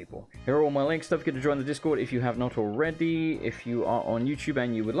most people? Here are all my links. Don't forget to join the Discord if you have not already. If you are on YouTube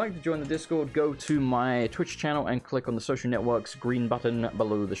and you would like to join the Discord, go to my Twitch channel and click on the social networks green button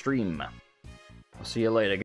below the stream. I'll see you later.